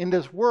me in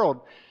this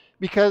world.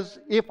 Because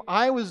if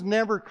I was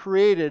never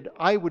created,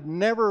 I would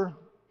never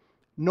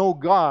know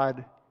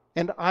God,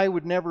 and I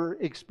would never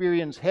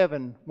experience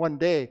heaven one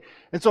day.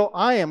 And so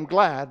I am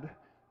glad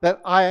that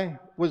I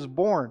was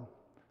born,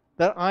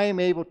 that I am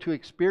able to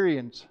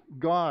experience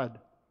God.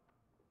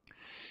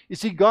 You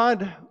see,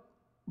 God,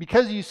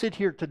 because you sit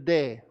here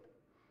today,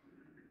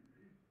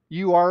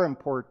 you are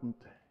important.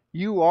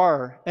 You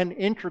are an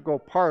integral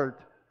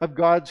part of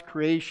God's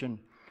creation.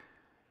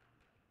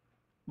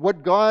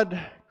 What God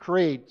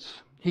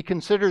creates, He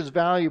considers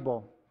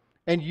valuable,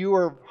 and you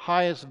are of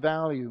highest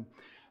value.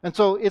 And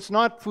so it's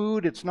not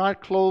food, it's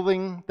not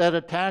clothing that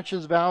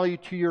attaches value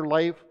to your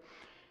life.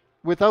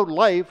 Without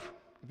life,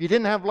 if you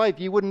didn't have life,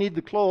 you wouldn't need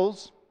the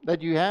clothes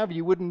that you have,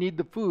 you wouldn't need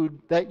the food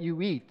that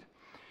you eat.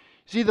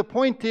 See, the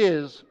point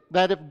is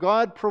that if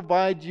God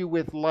provides you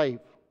with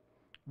life,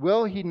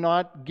 will He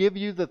not give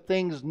you the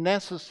things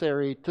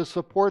necessary to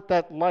support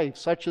that life,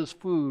 such as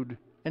food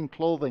and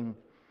clothing?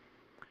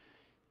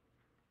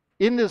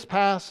 In this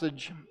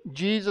passage,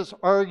 Jesus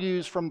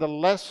argues from the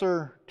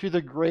lesser to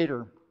the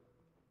greater.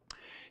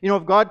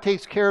 If God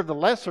takes care of the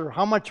lesser,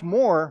 how much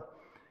more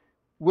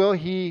will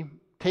He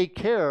take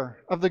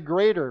care of the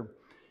greater?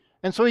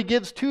 And so He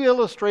gives 2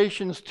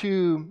 illustrations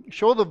to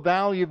show the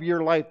value of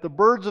your life. The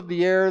birds of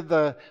the air,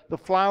 the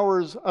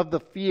flowers of the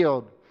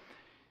field.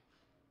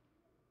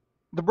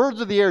 The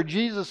birds of the air,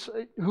 Jesus,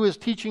 who is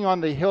teaching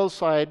on the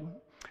hillside,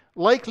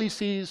 likely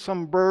sees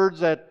some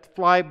birds that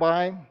fly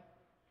by.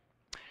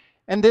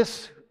 And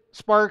this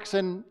sparks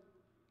an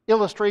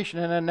illustration,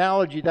 an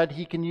analogy that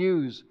He can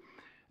use.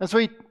 And so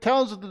He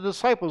tells the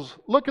disciples,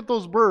 look at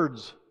those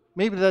birds,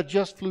 maybe that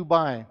just flew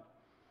by,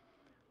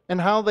 and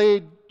how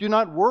they do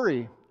not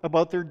worry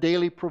about their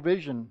daily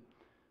provision.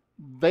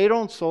 They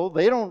don't sow,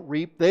 they don't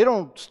reap, they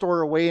don't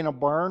store away in a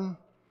barn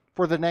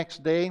for the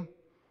next day.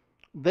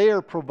 They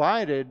are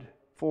provided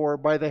for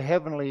by the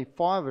Heavenly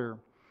Father.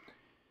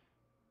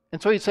 And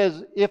so He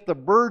says, if the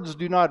birds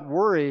do not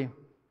worry,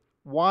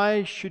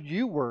 why should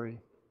you worry?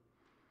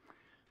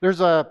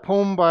 There's a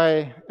poem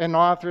by an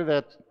author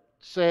that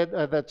said,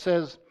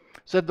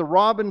 the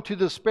robin to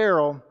the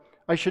sparrow,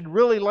 I should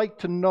really like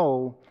to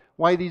know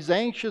why these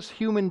anxious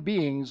human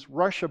beings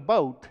rush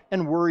about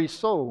and worry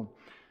so.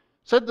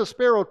 Said the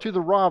sparrow to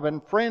the robin,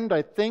 friend,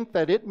 I think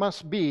that it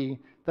must be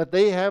that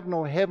they have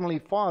no heavenly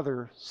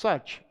Father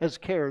such as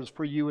cares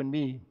for you and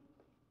me.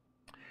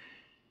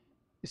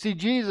 You see,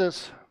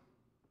 Jesus,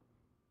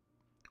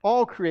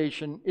 all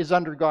creation is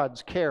under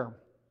God's care.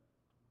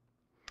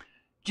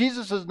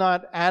 Jesus is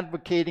not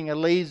advocating a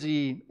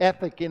lazy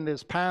ethic in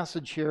this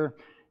passage here.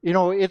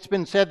 It's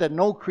been said that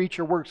no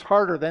creature works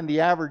harder than the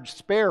average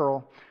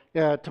sparrow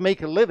to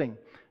make a living.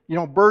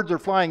 Birds are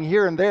flying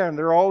here and there, and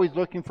they're always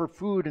looking for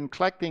food and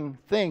collecting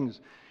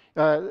things.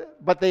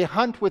 But they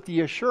hunt with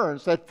the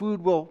assurance that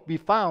food will be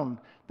found.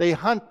 They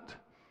hunt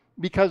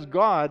because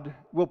God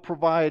will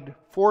provide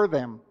for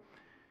them.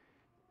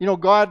 You know,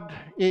 God,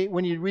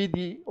 when you read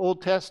the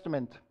Old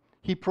Testament,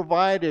 He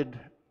provided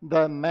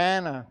the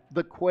manna,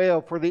 the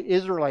quail for the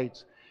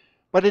Israelites.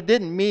 But it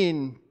didn't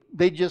mean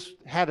they just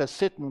had to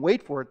sit and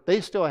wait for it.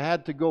 They still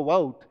had to go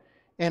out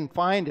and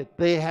find it.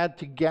 They had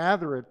to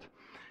gather it.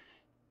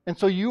 And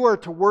so you are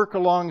to work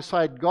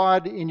alongside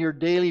God in your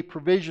daily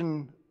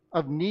provision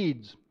of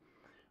needs.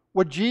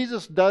 What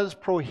Jesus does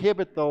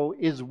prohibit, though,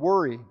 is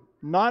worry,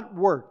 not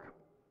work.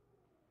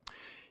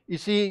 You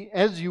see,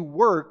 as you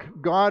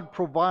work, God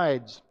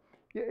provides.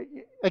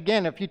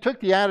 Again, if you took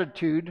the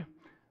attitude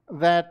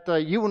that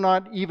you will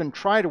not even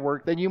try to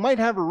work, then you might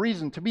have a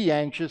reason to be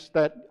anxious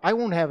that I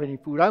won't have any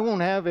food, I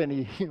won't have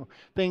any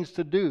things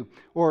to do,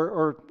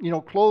 or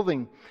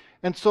clothing.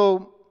 And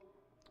so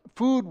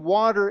food,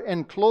 water,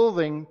 and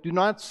clothing do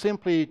not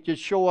simply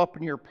just show up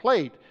in your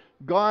plate.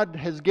 God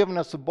has given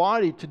us a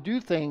body to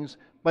do things,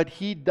 but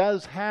He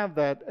does have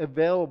that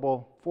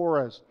available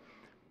for us.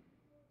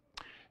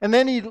 And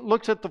then He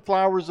looks at the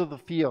flowers of the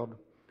field.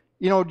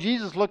 You know,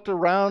 Jesus looked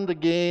around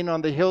again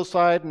on the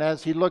hillside, and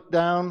as He looked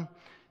down,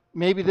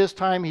 maybe this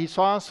time He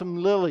saw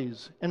some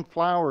lilies and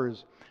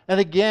flowers. And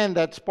again,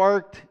 that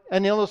sparked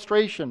an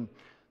illustration.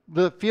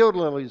 The field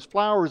lilies,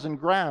 flowers, and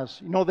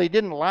grass, they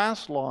didn't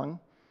last long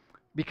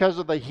because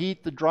of the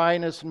heat, the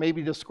dryness, and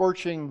maybe the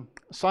scorching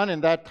sun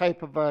in that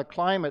type of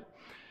climate.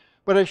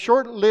 But as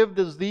short-lived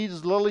as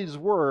these lilies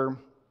were,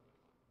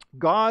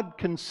 God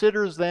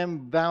considers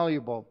them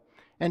valuable.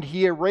 And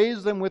He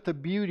arrays them with a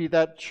beauty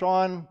that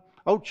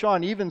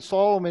outshone even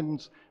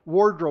Solomon's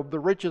wardrobe, the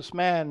richest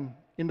man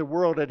in the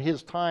world at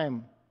his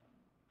time.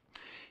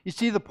 You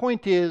see, the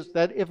point is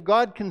that if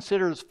God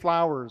considers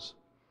flowers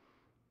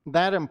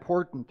that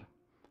important,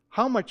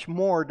 how much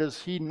more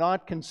does He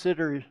not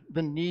consider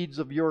the needs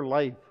of your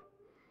life?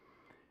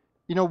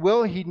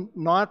 Will He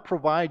not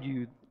provide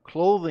you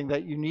clothing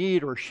that you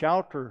need or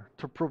shelter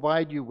to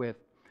provide you with?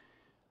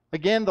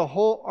 Again, the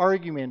whole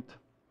argument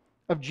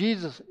of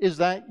Jesus is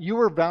that you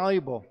are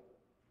valuable.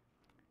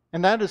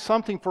 And that is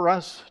something for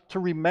us to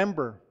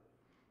remember.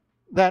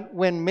 That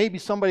when maybe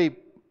somebody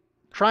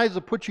tries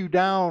to put you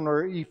down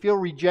or you feel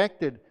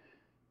rejected,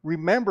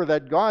 remember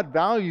that God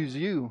values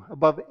you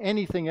above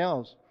anything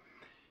else.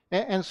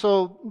 And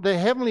so the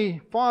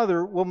Heavenly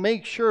Father will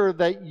make sure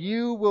that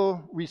you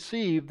will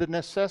receive the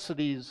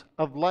necessities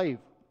of life.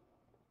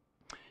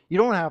 You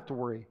don't have to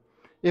worry.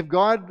 If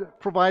God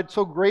provides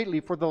so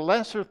greatly for the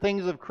lesser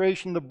things of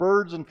creation, the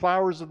birds and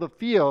flowers of the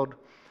field,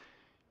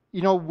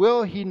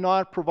 will He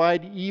not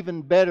provide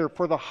even better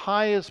for the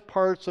highest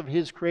parts of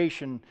His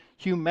creation,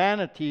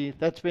 humanity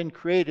that's been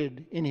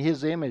created in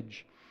His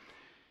image?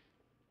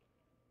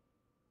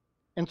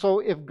 And so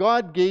if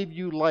God gave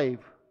you life,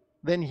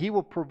 then He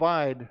will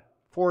provide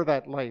for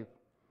that life.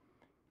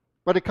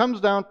 But it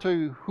comes down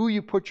to who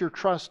you put your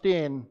trust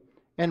in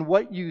and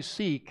what you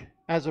seek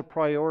as a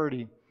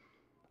priority.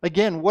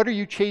 Again, what are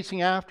you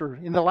chasing after?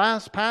 In the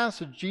last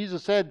passage,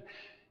 Jesus said,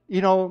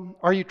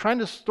 are you trying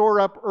to store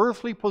up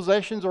earthly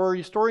possessions or are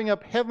you storing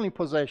up heavenly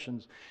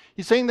possessions?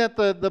 He's saying that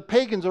the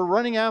pagans are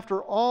running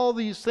after all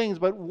these things,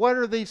 but what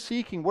are they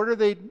seeking? What are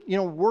they,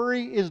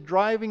 worry is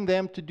driving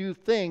them to do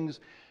things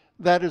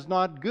that is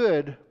not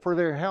good for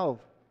their health.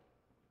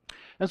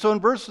 And so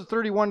in verses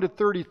 31 to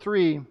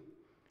 33,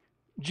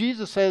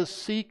 Jesus says,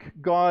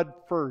 seek God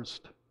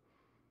first.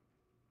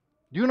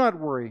 Do not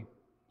worry.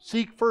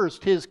 Seek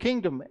first His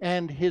kingdom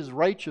and His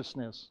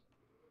righteousness.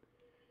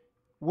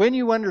 When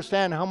you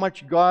understand how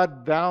much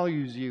God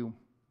values you,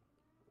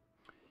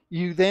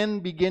 you then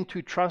begin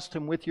to trust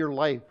Him with your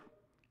life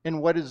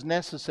and what is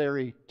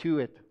necessary to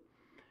it.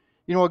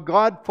 A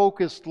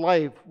God-focused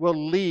life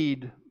will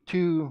lead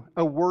to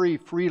a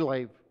worry-free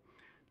life.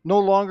 No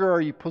longer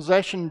are you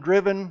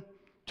possession-driven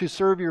to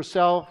serve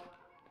yourself.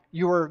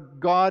 You are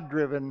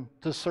God-driven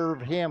to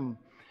serve Him.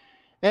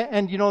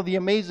 And the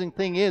amazing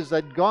thing is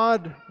that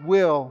God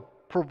will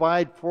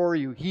provide for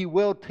you. He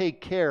will take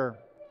care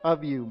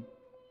of you.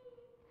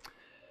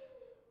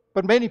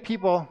 But many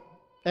people,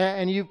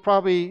 and you've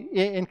probably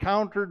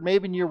encountered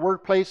maybe in your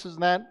workplaces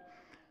and that,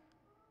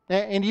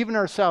 and even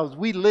ourselves,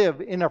 we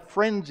live in a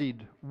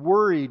frenzied,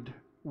 worried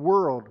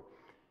world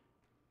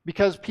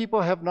because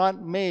people have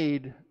not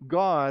made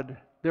God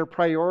their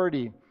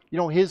priority.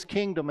 His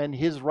kingdom and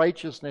His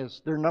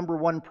righteousness, their number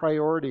one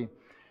priority.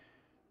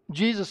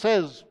 Jesus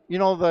says,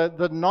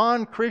 the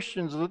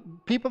non-Christians, the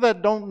people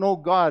that don't know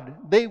God,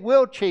 they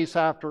will chase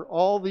after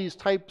all these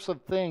types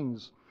of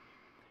things,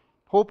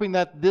 hoping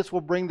that this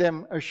will bring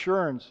them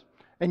assurance.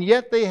 And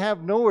yet they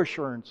have no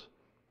assurance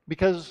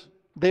because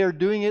they are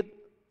doing it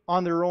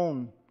on their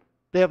own.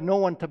 They have no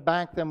one to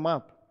back them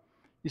up.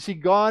 You see,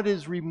 God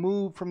is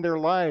removed from their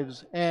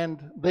lives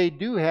and they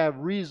do have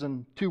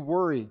reason to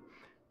worry.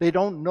 They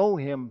don't know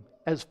Him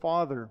as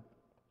Father.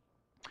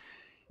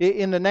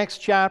 In the next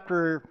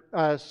chapter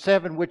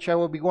 7, which I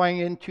will be going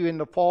into in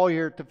the fall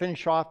here to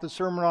finish off the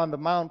Sermon on the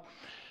Mount,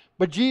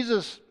 but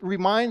Jesus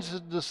reminds His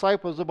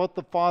disciples about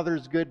the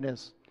Father's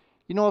goodness.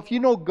 If you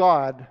know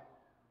God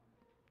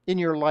in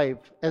your life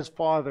as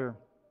Father,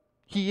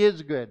 He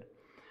is good.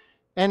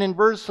 And in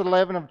verse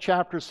 11 of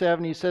chapter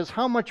 7, He says,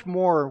 "How much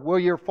more will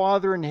your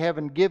Father in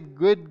heaven give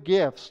good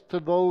gifts to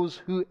those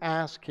who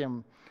ask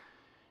Him?"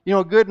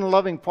 A good and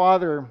loving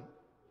Father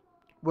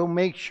will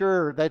make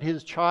sure that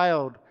His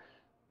child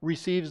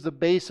receives the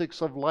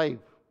basics of life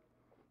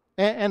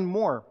and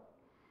more.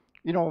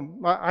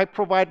 I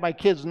provide my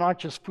kids not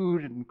just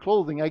food and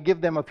clothing, I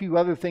give them a few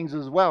other things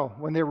as well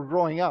when they were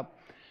growing up.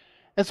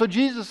 And so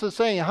Jesus is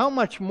saying, how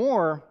much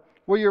more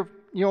will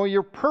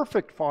your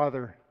perfect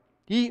Father,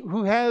 He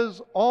who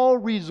has all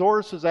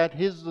resources at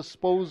His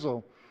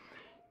disposal,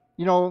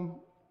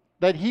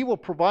 that He will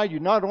provide you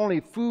not only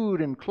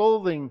food and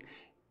clothing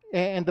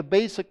and the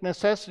basic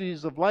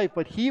necessities of life,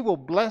 but He will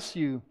bless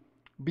you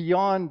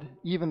beyond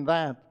even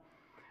that.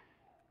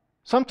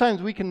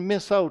 Sometimes we can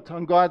miss out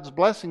on God's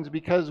blessings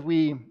because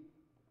we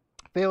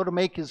fail to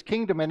make His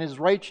kingdom and His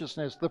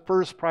righteousness the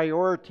first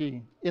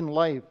priority in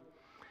life.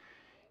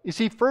 You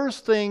see,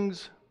 first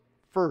things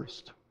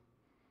first,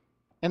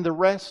 and the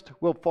rest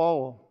will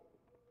follow.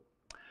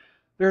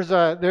 There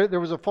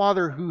was a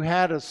father who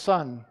had a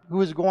son who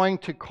was going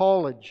to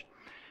college,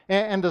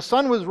 and the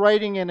son was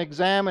writing an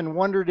exam and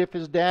wondered if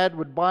his dad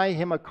would buy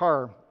him a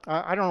car.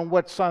 I don't know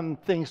what son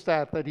thinks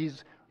that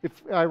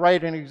if I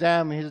write an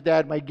exam, his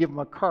dad might give him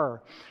a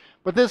car.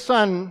 But this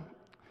son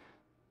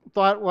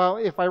thought, well,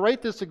 if I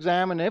write this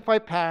exam and if I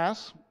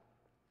pass,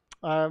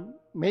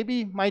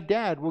 maybe my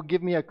dad will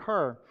give me a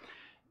car.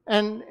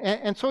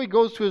 And so he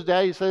goes to his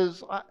dad. He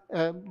says,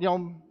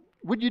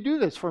 would you do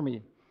this for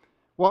me?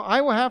 Well,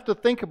 I will have to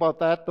think about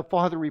that, the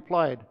father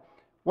replied.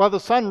 While the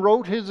son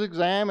wrote his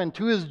exam, and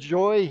to his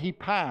joy, he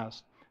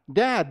passed.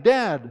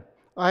 Dad,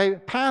 I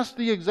passed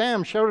the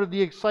exam, shouted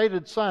the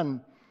excited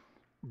son.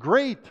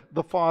 Great,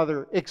 the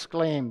father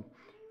exclaimed.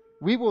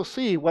 We will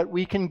see what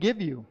we can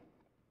give you.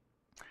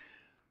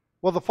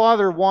 Well, the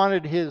father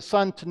wanted his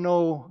son to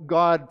know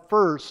God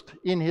first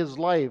in his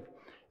life.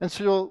 And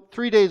so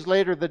 3 days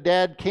later, the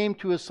dad came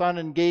to his son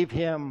and gave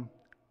him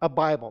a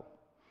Bible.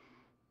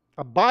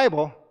 A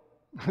Bible,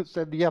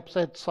 said the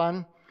upset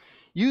son.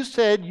 You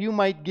said you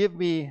might give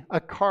me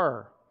a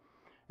car.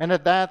 And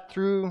at that,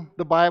 threw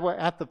the Bible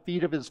at the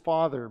feet of his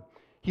father.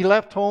 He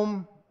left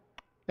home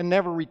and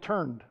never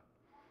returned.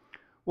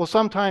 Well,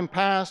 some time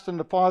passed, and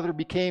the father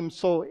became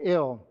so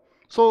ill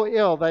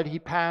that he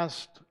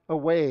passed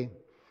away.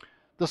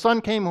 The son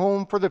came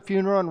home for the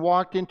funeral and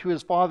walked into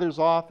his father's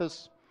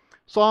office,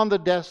 saw on the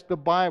desk the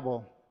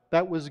Bible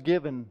that was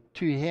given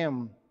to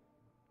him.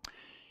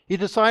 He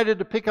decided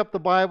to pick up the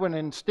Bible and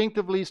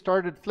instinctively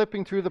started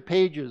flipping through the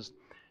pages.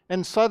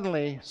 And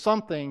suddenly,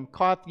 something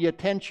caught the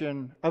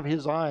attention of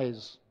his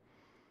eyes.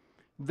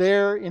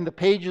 There, in the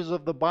pages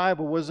of the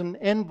Bible, was an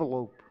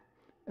envelope.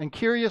 And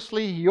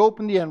curiously, he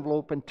opened the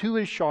envelope, and to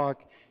his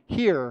shock,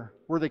 here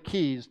were the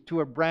keys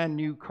to a brand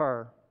new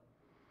car.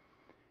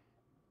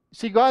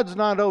 See, God's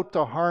not out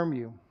to harm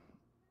you.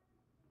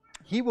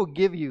 He will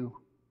give you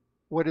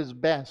what is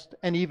best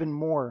and even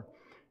more.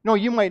 No,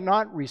 you might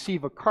not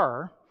receive a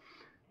car,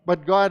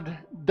 but God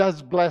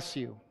does bless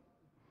you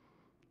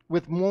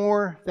with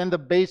more than the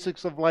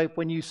basics of life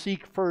when you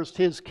seek first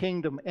His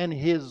kingdom and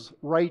His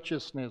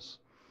righteousness.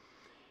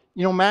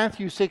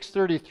 Matthew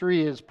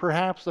 6:33 is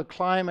perhaps the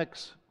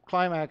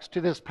climax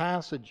to this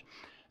passage,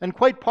 and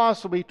quite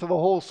possibly to the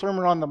whole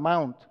Sermon on the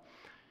Mount.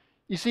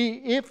 You see,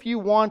 if you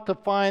want to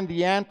find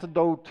the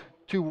antidote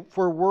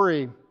for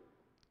worry,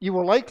 you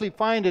will likely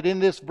find it in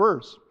this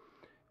verse.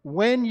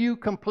 When you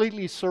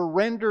completely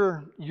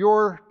surrender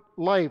your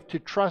life to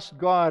trust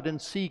God and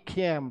seek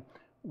Him,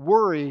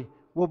 worry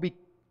will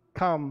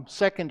become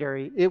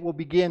secondary. It will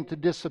begin to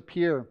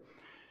disappear.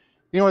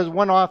 As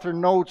one author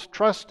notes,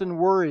 trust and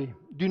worry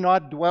do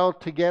not dwell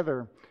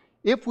together.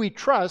 If we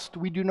trust,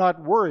 we do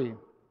not worry.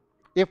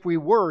 If we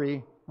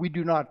worry, we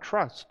do not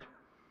trust.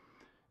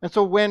 And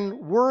so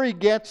when worry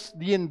gets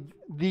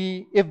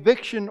the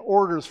eviction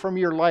orders from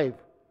your life,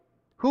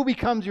 who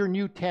becomes your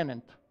new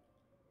tenant?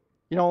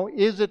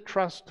 Is it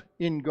trust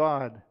in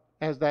God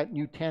as that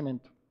new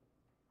tenant?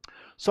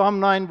 Psalm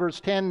 9 verse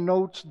 10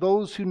 notes,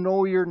 those who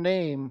know your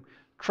name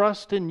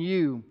trust in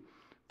you.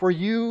 For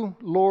you,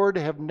 Lord,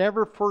 have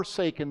never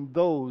forsaken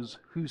those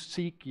who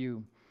seek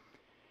you.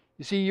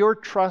 You see, your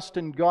trust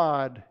in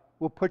God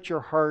will put your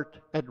heart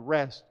at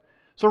rest.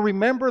 So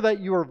remember that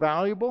you are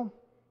valuable,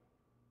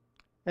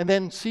 and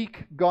then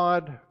seek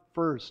God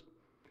first.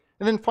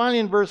 And then finally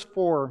in verse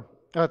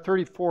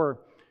 34,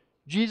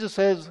 Jesus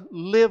says,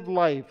 live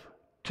life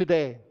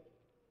today.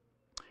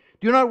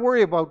 Do not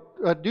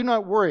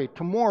worry.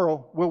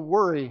 Tomorrow will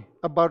worry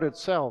about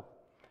itself.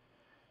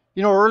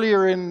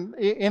 Earlier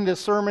in this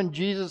sermon,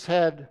 Jesus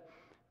had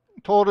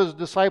told His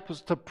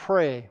disciples to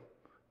pray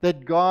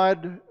that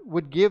God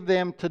would give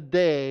them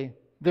today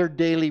their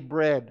daily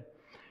bread.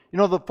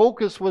 The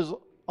focus was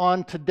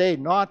on today,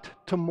 not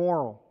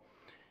tomorrow.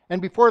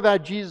 And before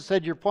that, Jesus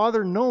said, your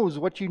Father knows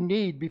what you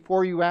need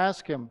before you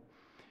ask Him.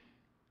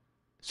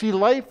 See,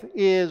 life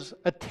is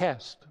a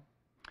test.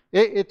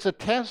 It's a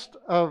test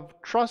of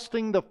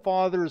trusting the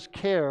Father's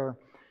care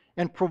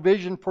and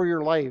provision for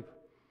your life.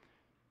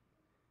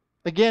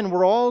 Again,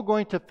 we're all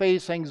going to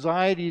face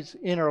anxieties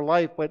in our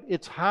life, but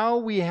it's how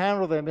we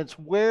handle them. It's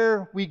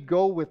where we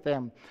go with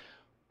them.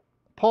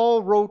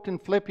 Paul wrote in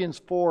Philippians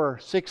 4,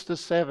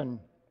 6-7,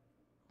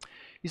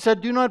 he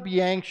said, "Do not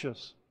be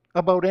anxious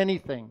about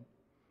anything,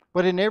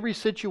 but in every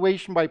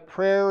situation by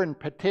prayer and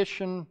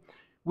petition,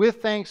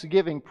 with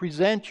thanksgiving,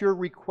 present your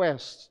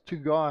requests to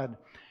God.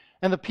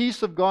 And the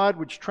peace of God,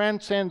 which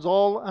transcends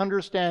all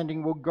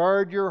understanding, will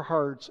guard your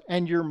hearts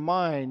and your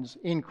minds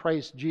in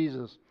Christ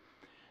Jesus."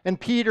 And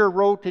Peter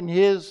wrote in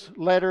his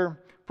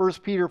letter,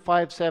 1 Peter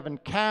 5:7,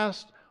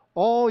 "Cast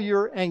all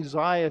your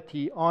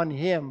anxiety on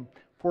him,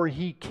 for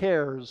he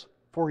cares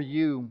for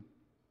you."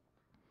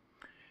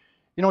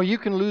 You know, you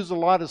can lose a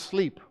lot of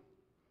sleep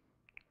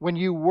when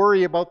you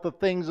worry about the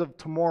things of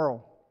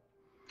tomorrow.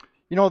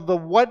 You know, the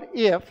what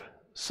if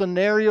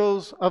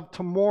scenarios of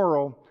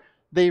tomorrow,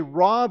 they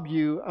rob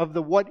you of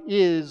the what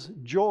is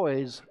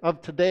joys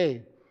of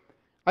today.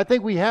 I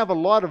think we have a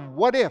lot of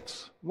what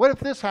ifs. What if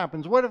this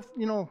happens? What if,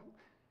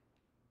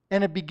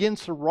 and it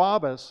begins to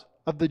rob us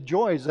of the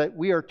joys that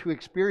we are to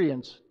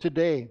experience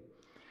today.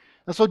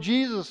 And so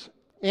Jesus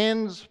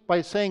ends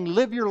by saying,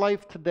 live your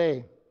life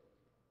today.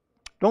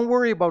 Don't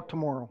worry about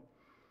tomorrow,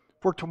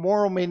 for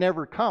tomorrow may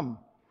never come.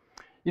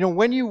 You know,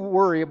 when you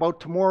worry about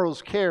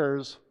tomorrow's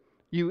cares,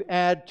 you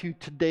add to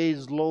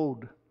today's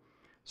load.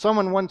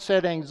 Someone once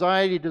said,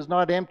 anxiety does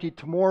not empty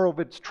tomorrow of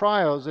its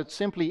trials, it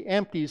simply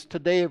empties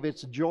today of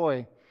its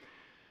joy.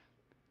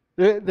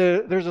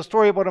 There's a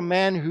story about a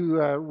man who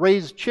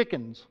raised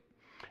chickens,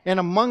 and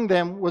among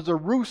them was a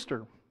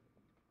rooster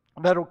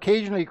that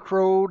occasionally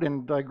crowed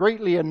and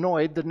greatly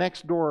annoyed the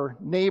next door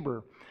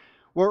neighbor.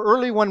 Well,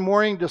 early one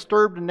morning,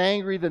 disturbed and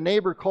angry, the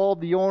neighbor called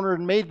the owner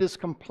and made this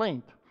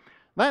complaint.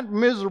 "That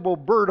miserable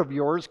bird of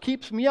yours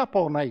keeps me up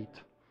all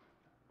night."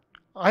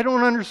 "I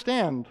don't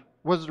understand,"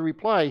 was the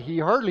reply. "He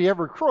hardly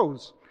ever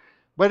crows.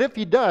 But if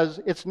he does,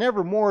 it's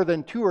never more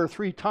than 2 or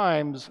 3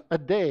 times a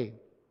day."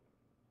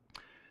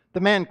 The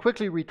man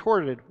quickly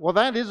retorted, "Well,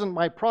 that isn't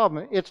my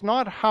problem. It's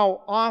not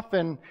how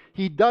often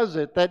he does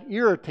it that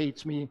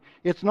irritates me.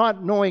 It's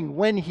not knowing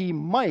when he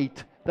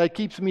might that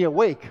keeps me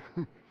awake."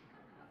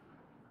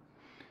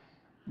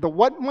 The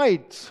what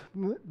mights,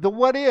 the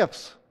what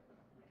ifs,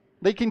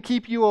 they can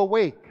keep you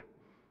awake.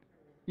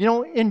 You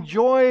know,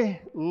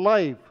 enjoy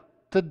life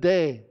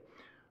today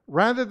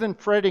rather than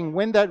fretting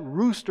when that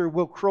rooster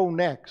will crow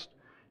next.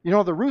 You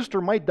know, the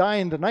rooster might die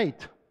in the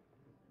night,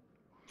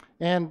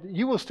 and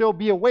you will still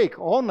be awake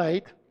all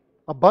night,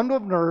 a bundle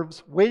of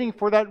nerves, waiting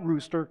for that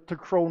rooster to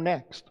crow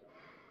next.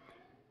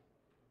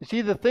 You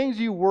see, the things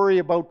you worry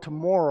about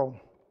tomorrow,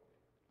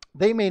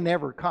 they may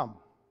never come.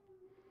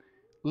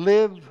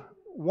 Live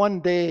one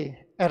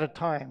day at a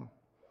time.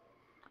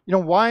 You know,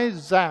 why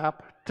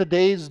zap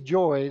today's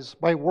joys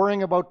by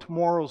worrying about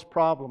tomorrow's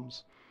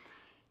problems?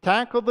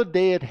 Tackle the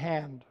day at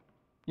hand.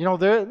 You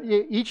know,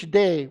 each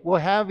day will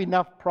have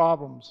enough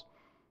problems,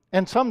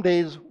 and some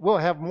days will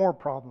have more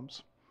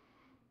problems.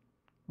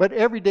 But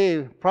every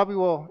day probably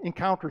will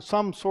encounter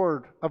some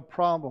sort of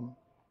problem.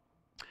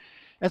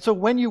 And so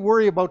when you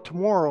worry about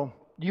tomorrow,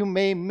 you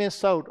may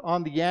miss out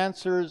on the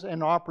answers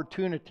and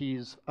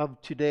opportunities of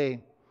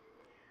today.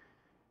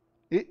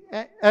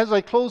 As I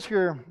close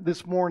here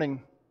this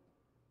morning,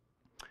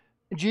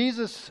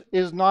 Jesus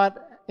is not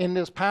in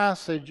this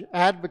passage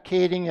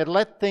advocating a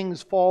let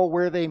things fall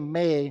where they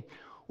may,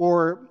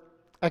 or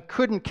a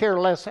couldn't care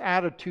less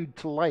attitude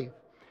to life.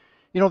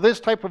 You know, this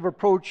type of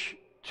approach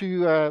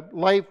to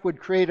life would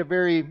create a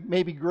very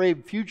maybe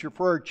grave future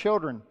for our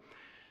children.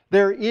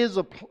 There is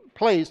a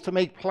place to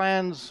make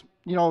plans,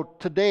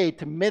 today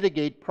to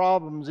mitigate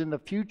problems in the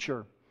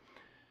future.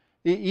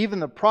 Even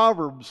the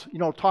Proverbs,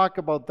 talk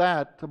about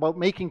that, about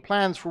making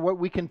plans for what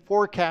we can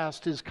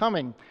forecast is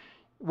coming,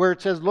 where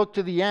it says, look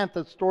to the ant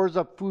that stores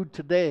up food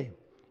today,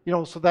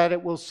 so that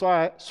it will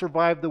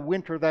survive the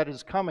winter that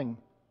is coming.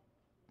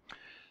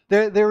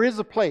 There is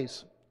a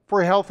place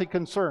for healthy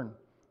concern.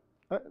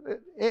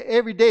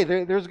 Every day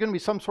there's going to be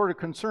some sort of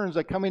concerns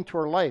that come into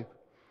our life.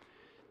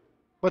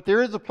 But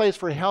there is a place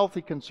for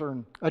healthy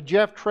concern.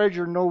 Jeff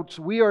Treasure notes,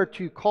 we are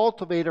to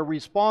cultivate a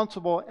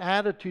responsible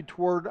attitude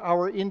toward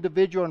our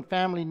individual and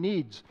family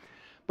needs.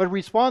 But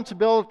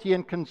responsibility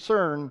and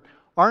concern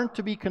aren't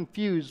to be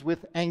confused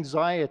with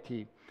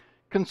anxiety.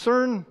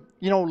 Concern,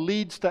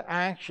 leads to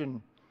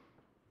action,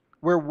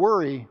 where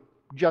worry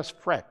just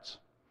frets.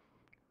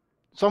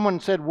 Someone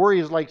said worry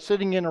is like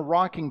sitting in a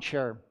rocking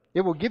chair.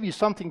 It will give you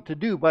something to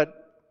do,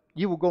 but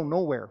you will go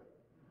nowhere.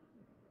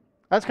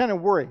 That's kind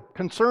of worry.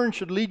 Concern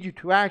should lead you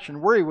to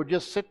action. Worry would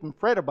just sit and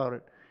fret about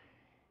it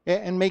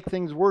and make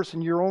things worse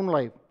in your own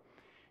life.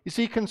 You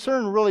see,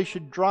 concern really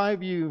should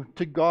drive you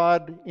to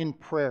God in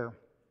prayer,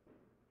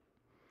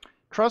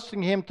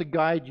 trusting Him to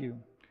guide you,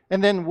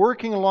 and then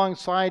working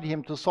alongside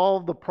Him to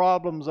solve the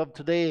problems of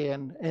today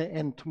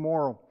and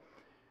tomorrow.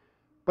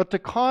 But to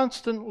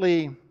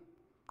constantly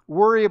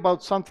worry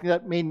about something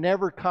that may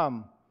never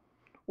come,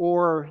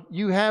 or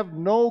you have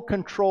no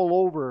control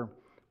over,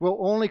 will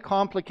only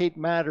complicate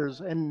matters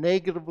and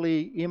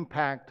negatively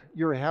impact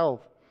your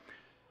health.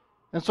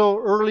 And so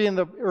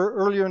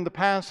earlier in the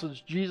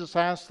passage, Jesus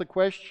asked the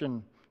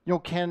question,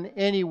 can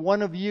any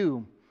one of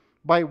you,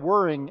 by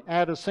worrying,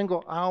 add a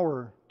single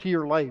hour to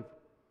your life?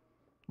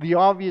 The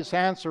obvious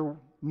answer,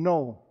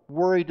 no.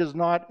 Worry does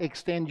not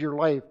extend your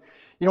life.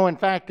 In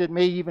fact, it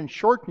may even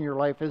shorten your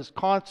life, as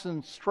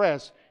constant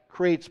stress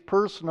creates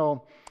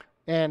personal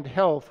and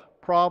health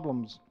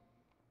problems.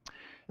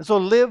 And so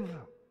live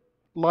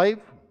life,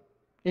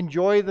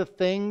 enjoy the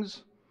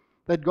things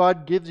that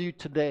God gives you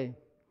today,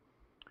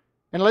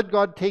 and let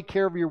God take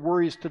care of your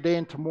worries today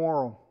and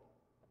tomorrow.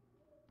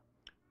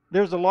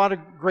 There's a lot of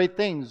great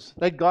things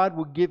that God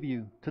will give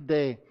you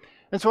today.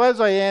 And so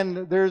as I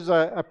end, there's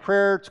a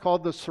prayer. It's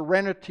called the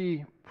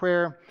Serenity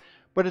Prayer.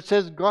 But it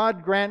says,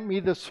 God grant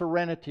me the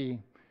serenity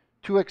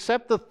to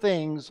accept the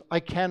things I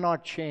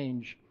cannot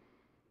change,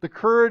 the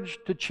courage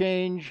to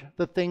change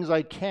the things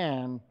I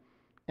can,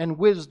 and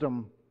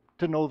wisdom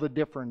to know the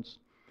difference.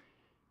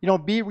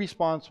 Be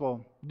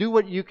responsible. Do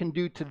what you can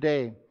do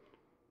today.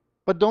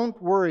 But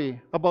don't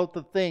worry about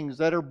the things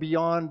that are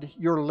beyond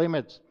your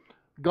limits.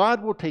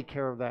 God will take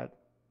care of that,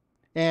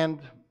 and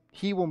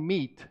He will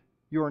meet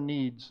your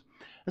needs.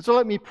 And so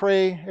let me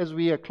pray as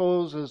we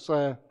close, as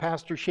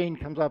Pastor Shane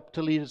comes up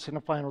to lead us in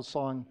a final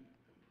song.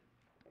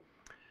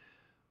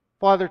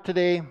 Father,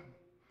 today,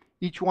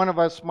 each one of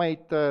us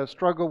might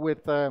struggle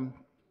with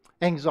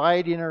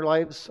anxiety in our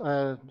lives.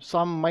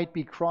 Some might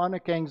be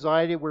chronic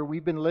anxiety, where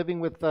we've been living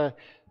with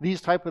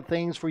these type of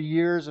things for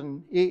years,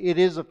 and it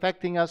is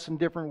affecting us in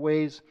different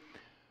ways.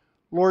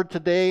 Lord,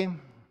 today,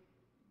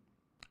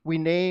 we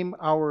name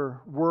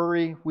our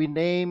worry, we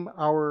name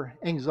our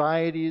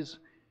anxieties,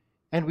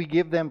 and we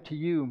give them to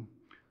you.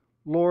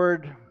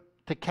 Lord,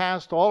 to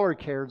cast all our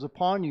cares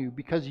upon you,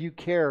 because you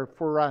care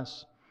for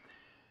us.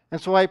 And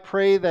so I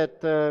pray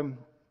that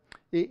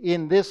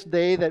in this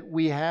day that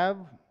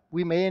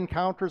we may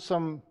encounter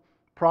some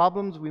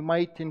problems, we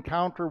might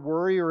encounter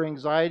worry or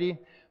anxiety,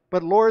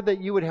 but Lord, that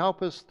you would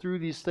help us through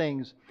these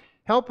things.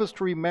 Help us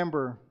to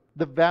remember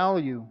the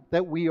value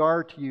that we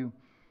are to you.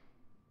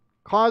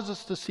 Cause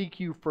us to seek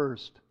you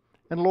first.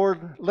 And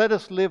Lord, let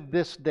us live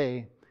this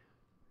day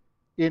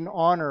in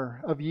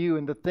honor of you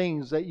and the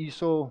things that you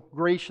so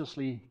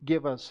graciously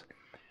give us.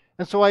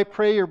 And so I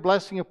pray your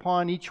blessing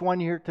upon each one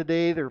here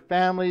today, their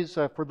families,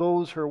 for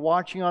those who are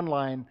watching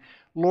online.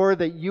 Lord,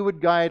 that you would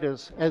guide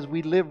us as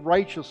we live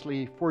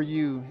righteously for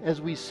you,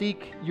 as we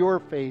seek your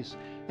face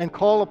and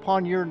call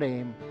upon your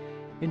name.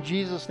 In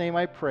Jesus' name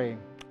I pray.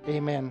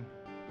 Amen.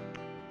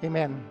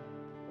 Amen.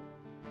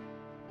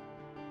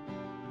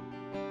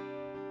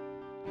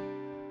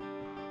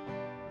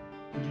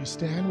 Would you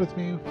stand with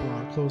me for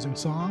our closing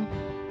song?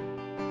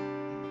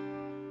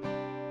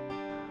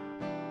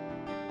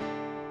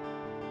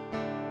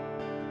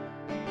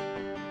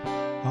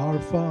 Our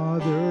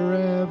Father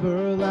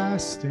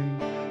everlasting,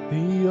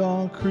 the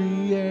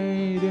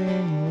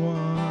all-creating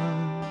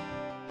one,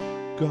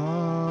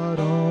 God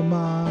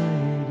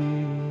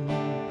Almighty,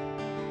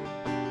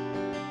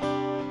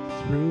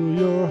 through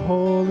your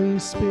Holy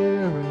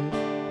Spirit,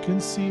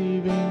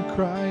 conceiving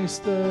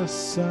Christ the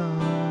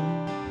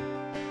Son,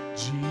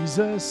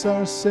 Jesus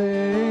our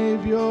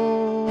Savior.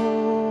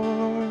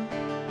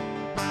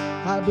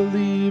 I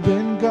believe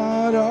in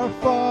God our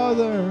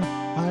Father,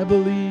 I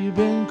believe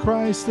in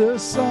Christ the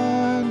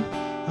Son,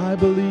 I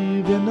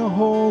believe in the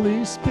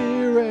Holy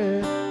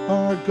Spirit,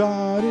 our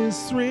God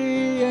is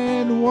 3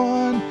 in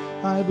 1.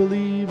 I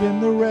believe in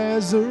the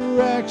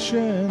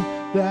resurrection,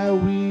 that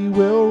we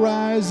will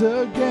rise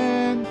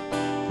again,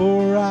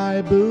 for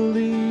I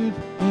believe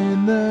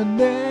in the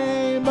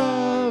name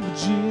of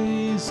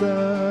Jesus.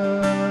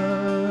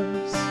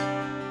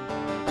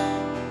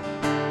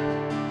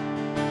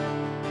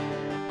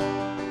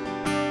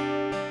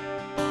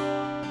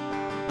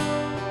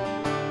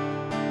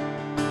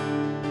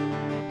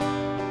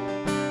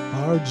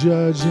 Our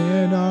judge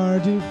and our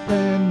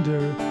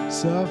defender,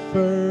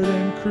 suffered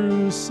and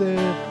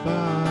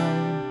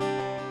crucified.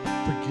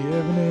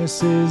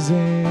 Forgiveness is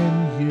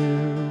in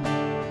you.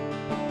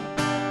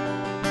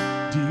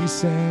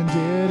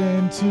 Descended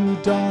into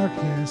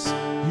darkness,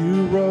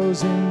 you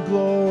rose in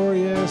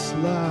glorious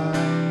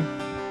light,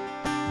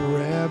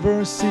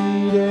 forever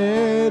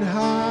seated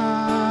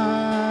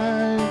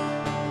high.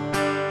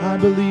 I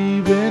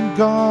believe in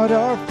God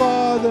our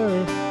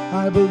Father,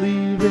 I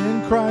believe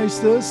in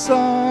Christ the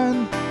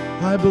Son,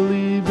 I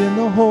believe in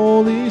the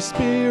Holy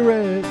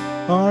Spirit,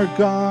 our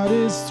God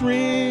is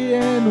 3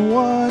 in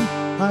 1.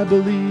 I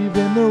believe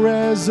in the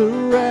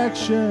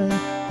resurrection,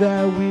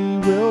 that we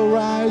will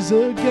rise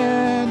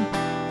again,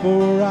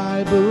 for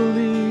I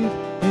believe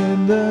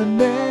in the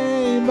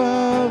name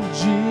of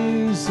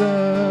Jesus.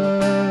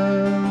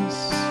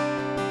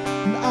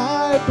 And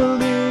I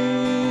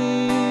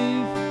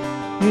believe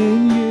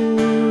in you,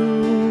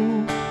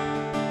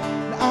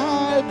 and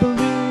I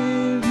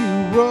believe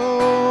you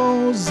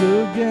rose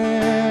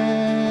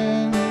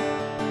again.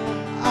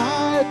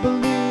 I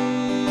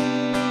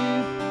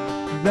believe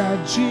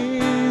that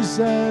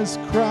Jesus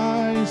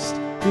Christ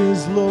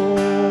is Lord.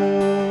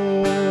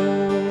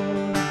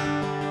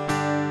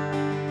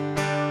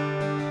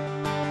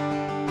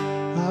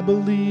 I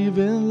believe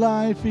in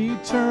life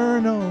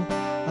eternal.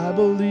 I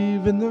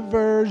believe in the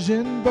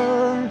virgin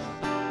birth.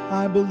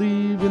 I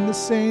believe in the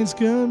saints'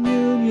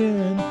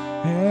 communion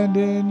and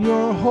in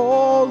your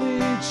holy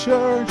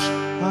church.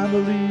 I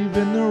believe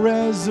in the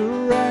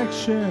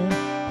resurrection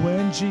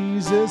when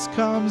Jesus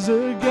comes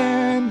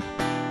again.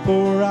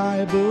 For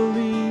I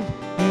believe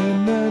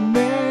in the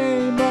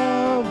name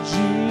of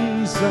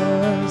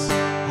Jesus.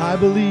 I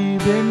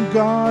believe in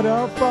God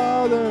our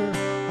Father.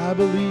 I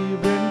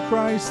believe in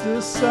Christ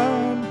the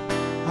Son.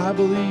 I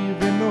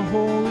believe in the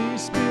Holy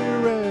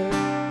Spirit.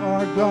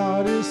 Our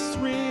God is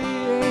three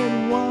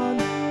in one.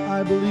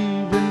 I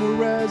believe in the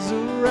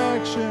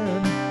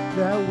resurrection,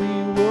 that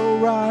we will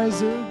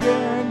rise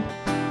again.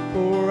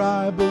 For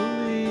I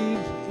believe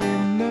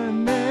in the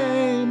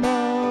name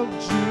of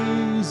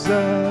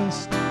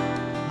Jesus.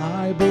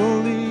 I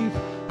believe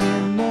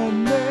in the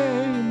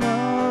name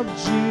of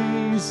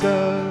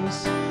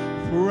Jesus.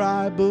 For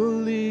I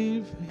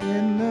believe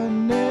in the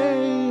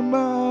name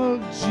of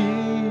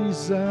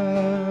Jesus.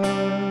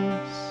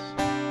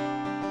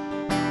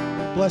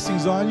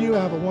 Blessings on you.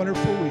 Have a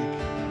wonderful week.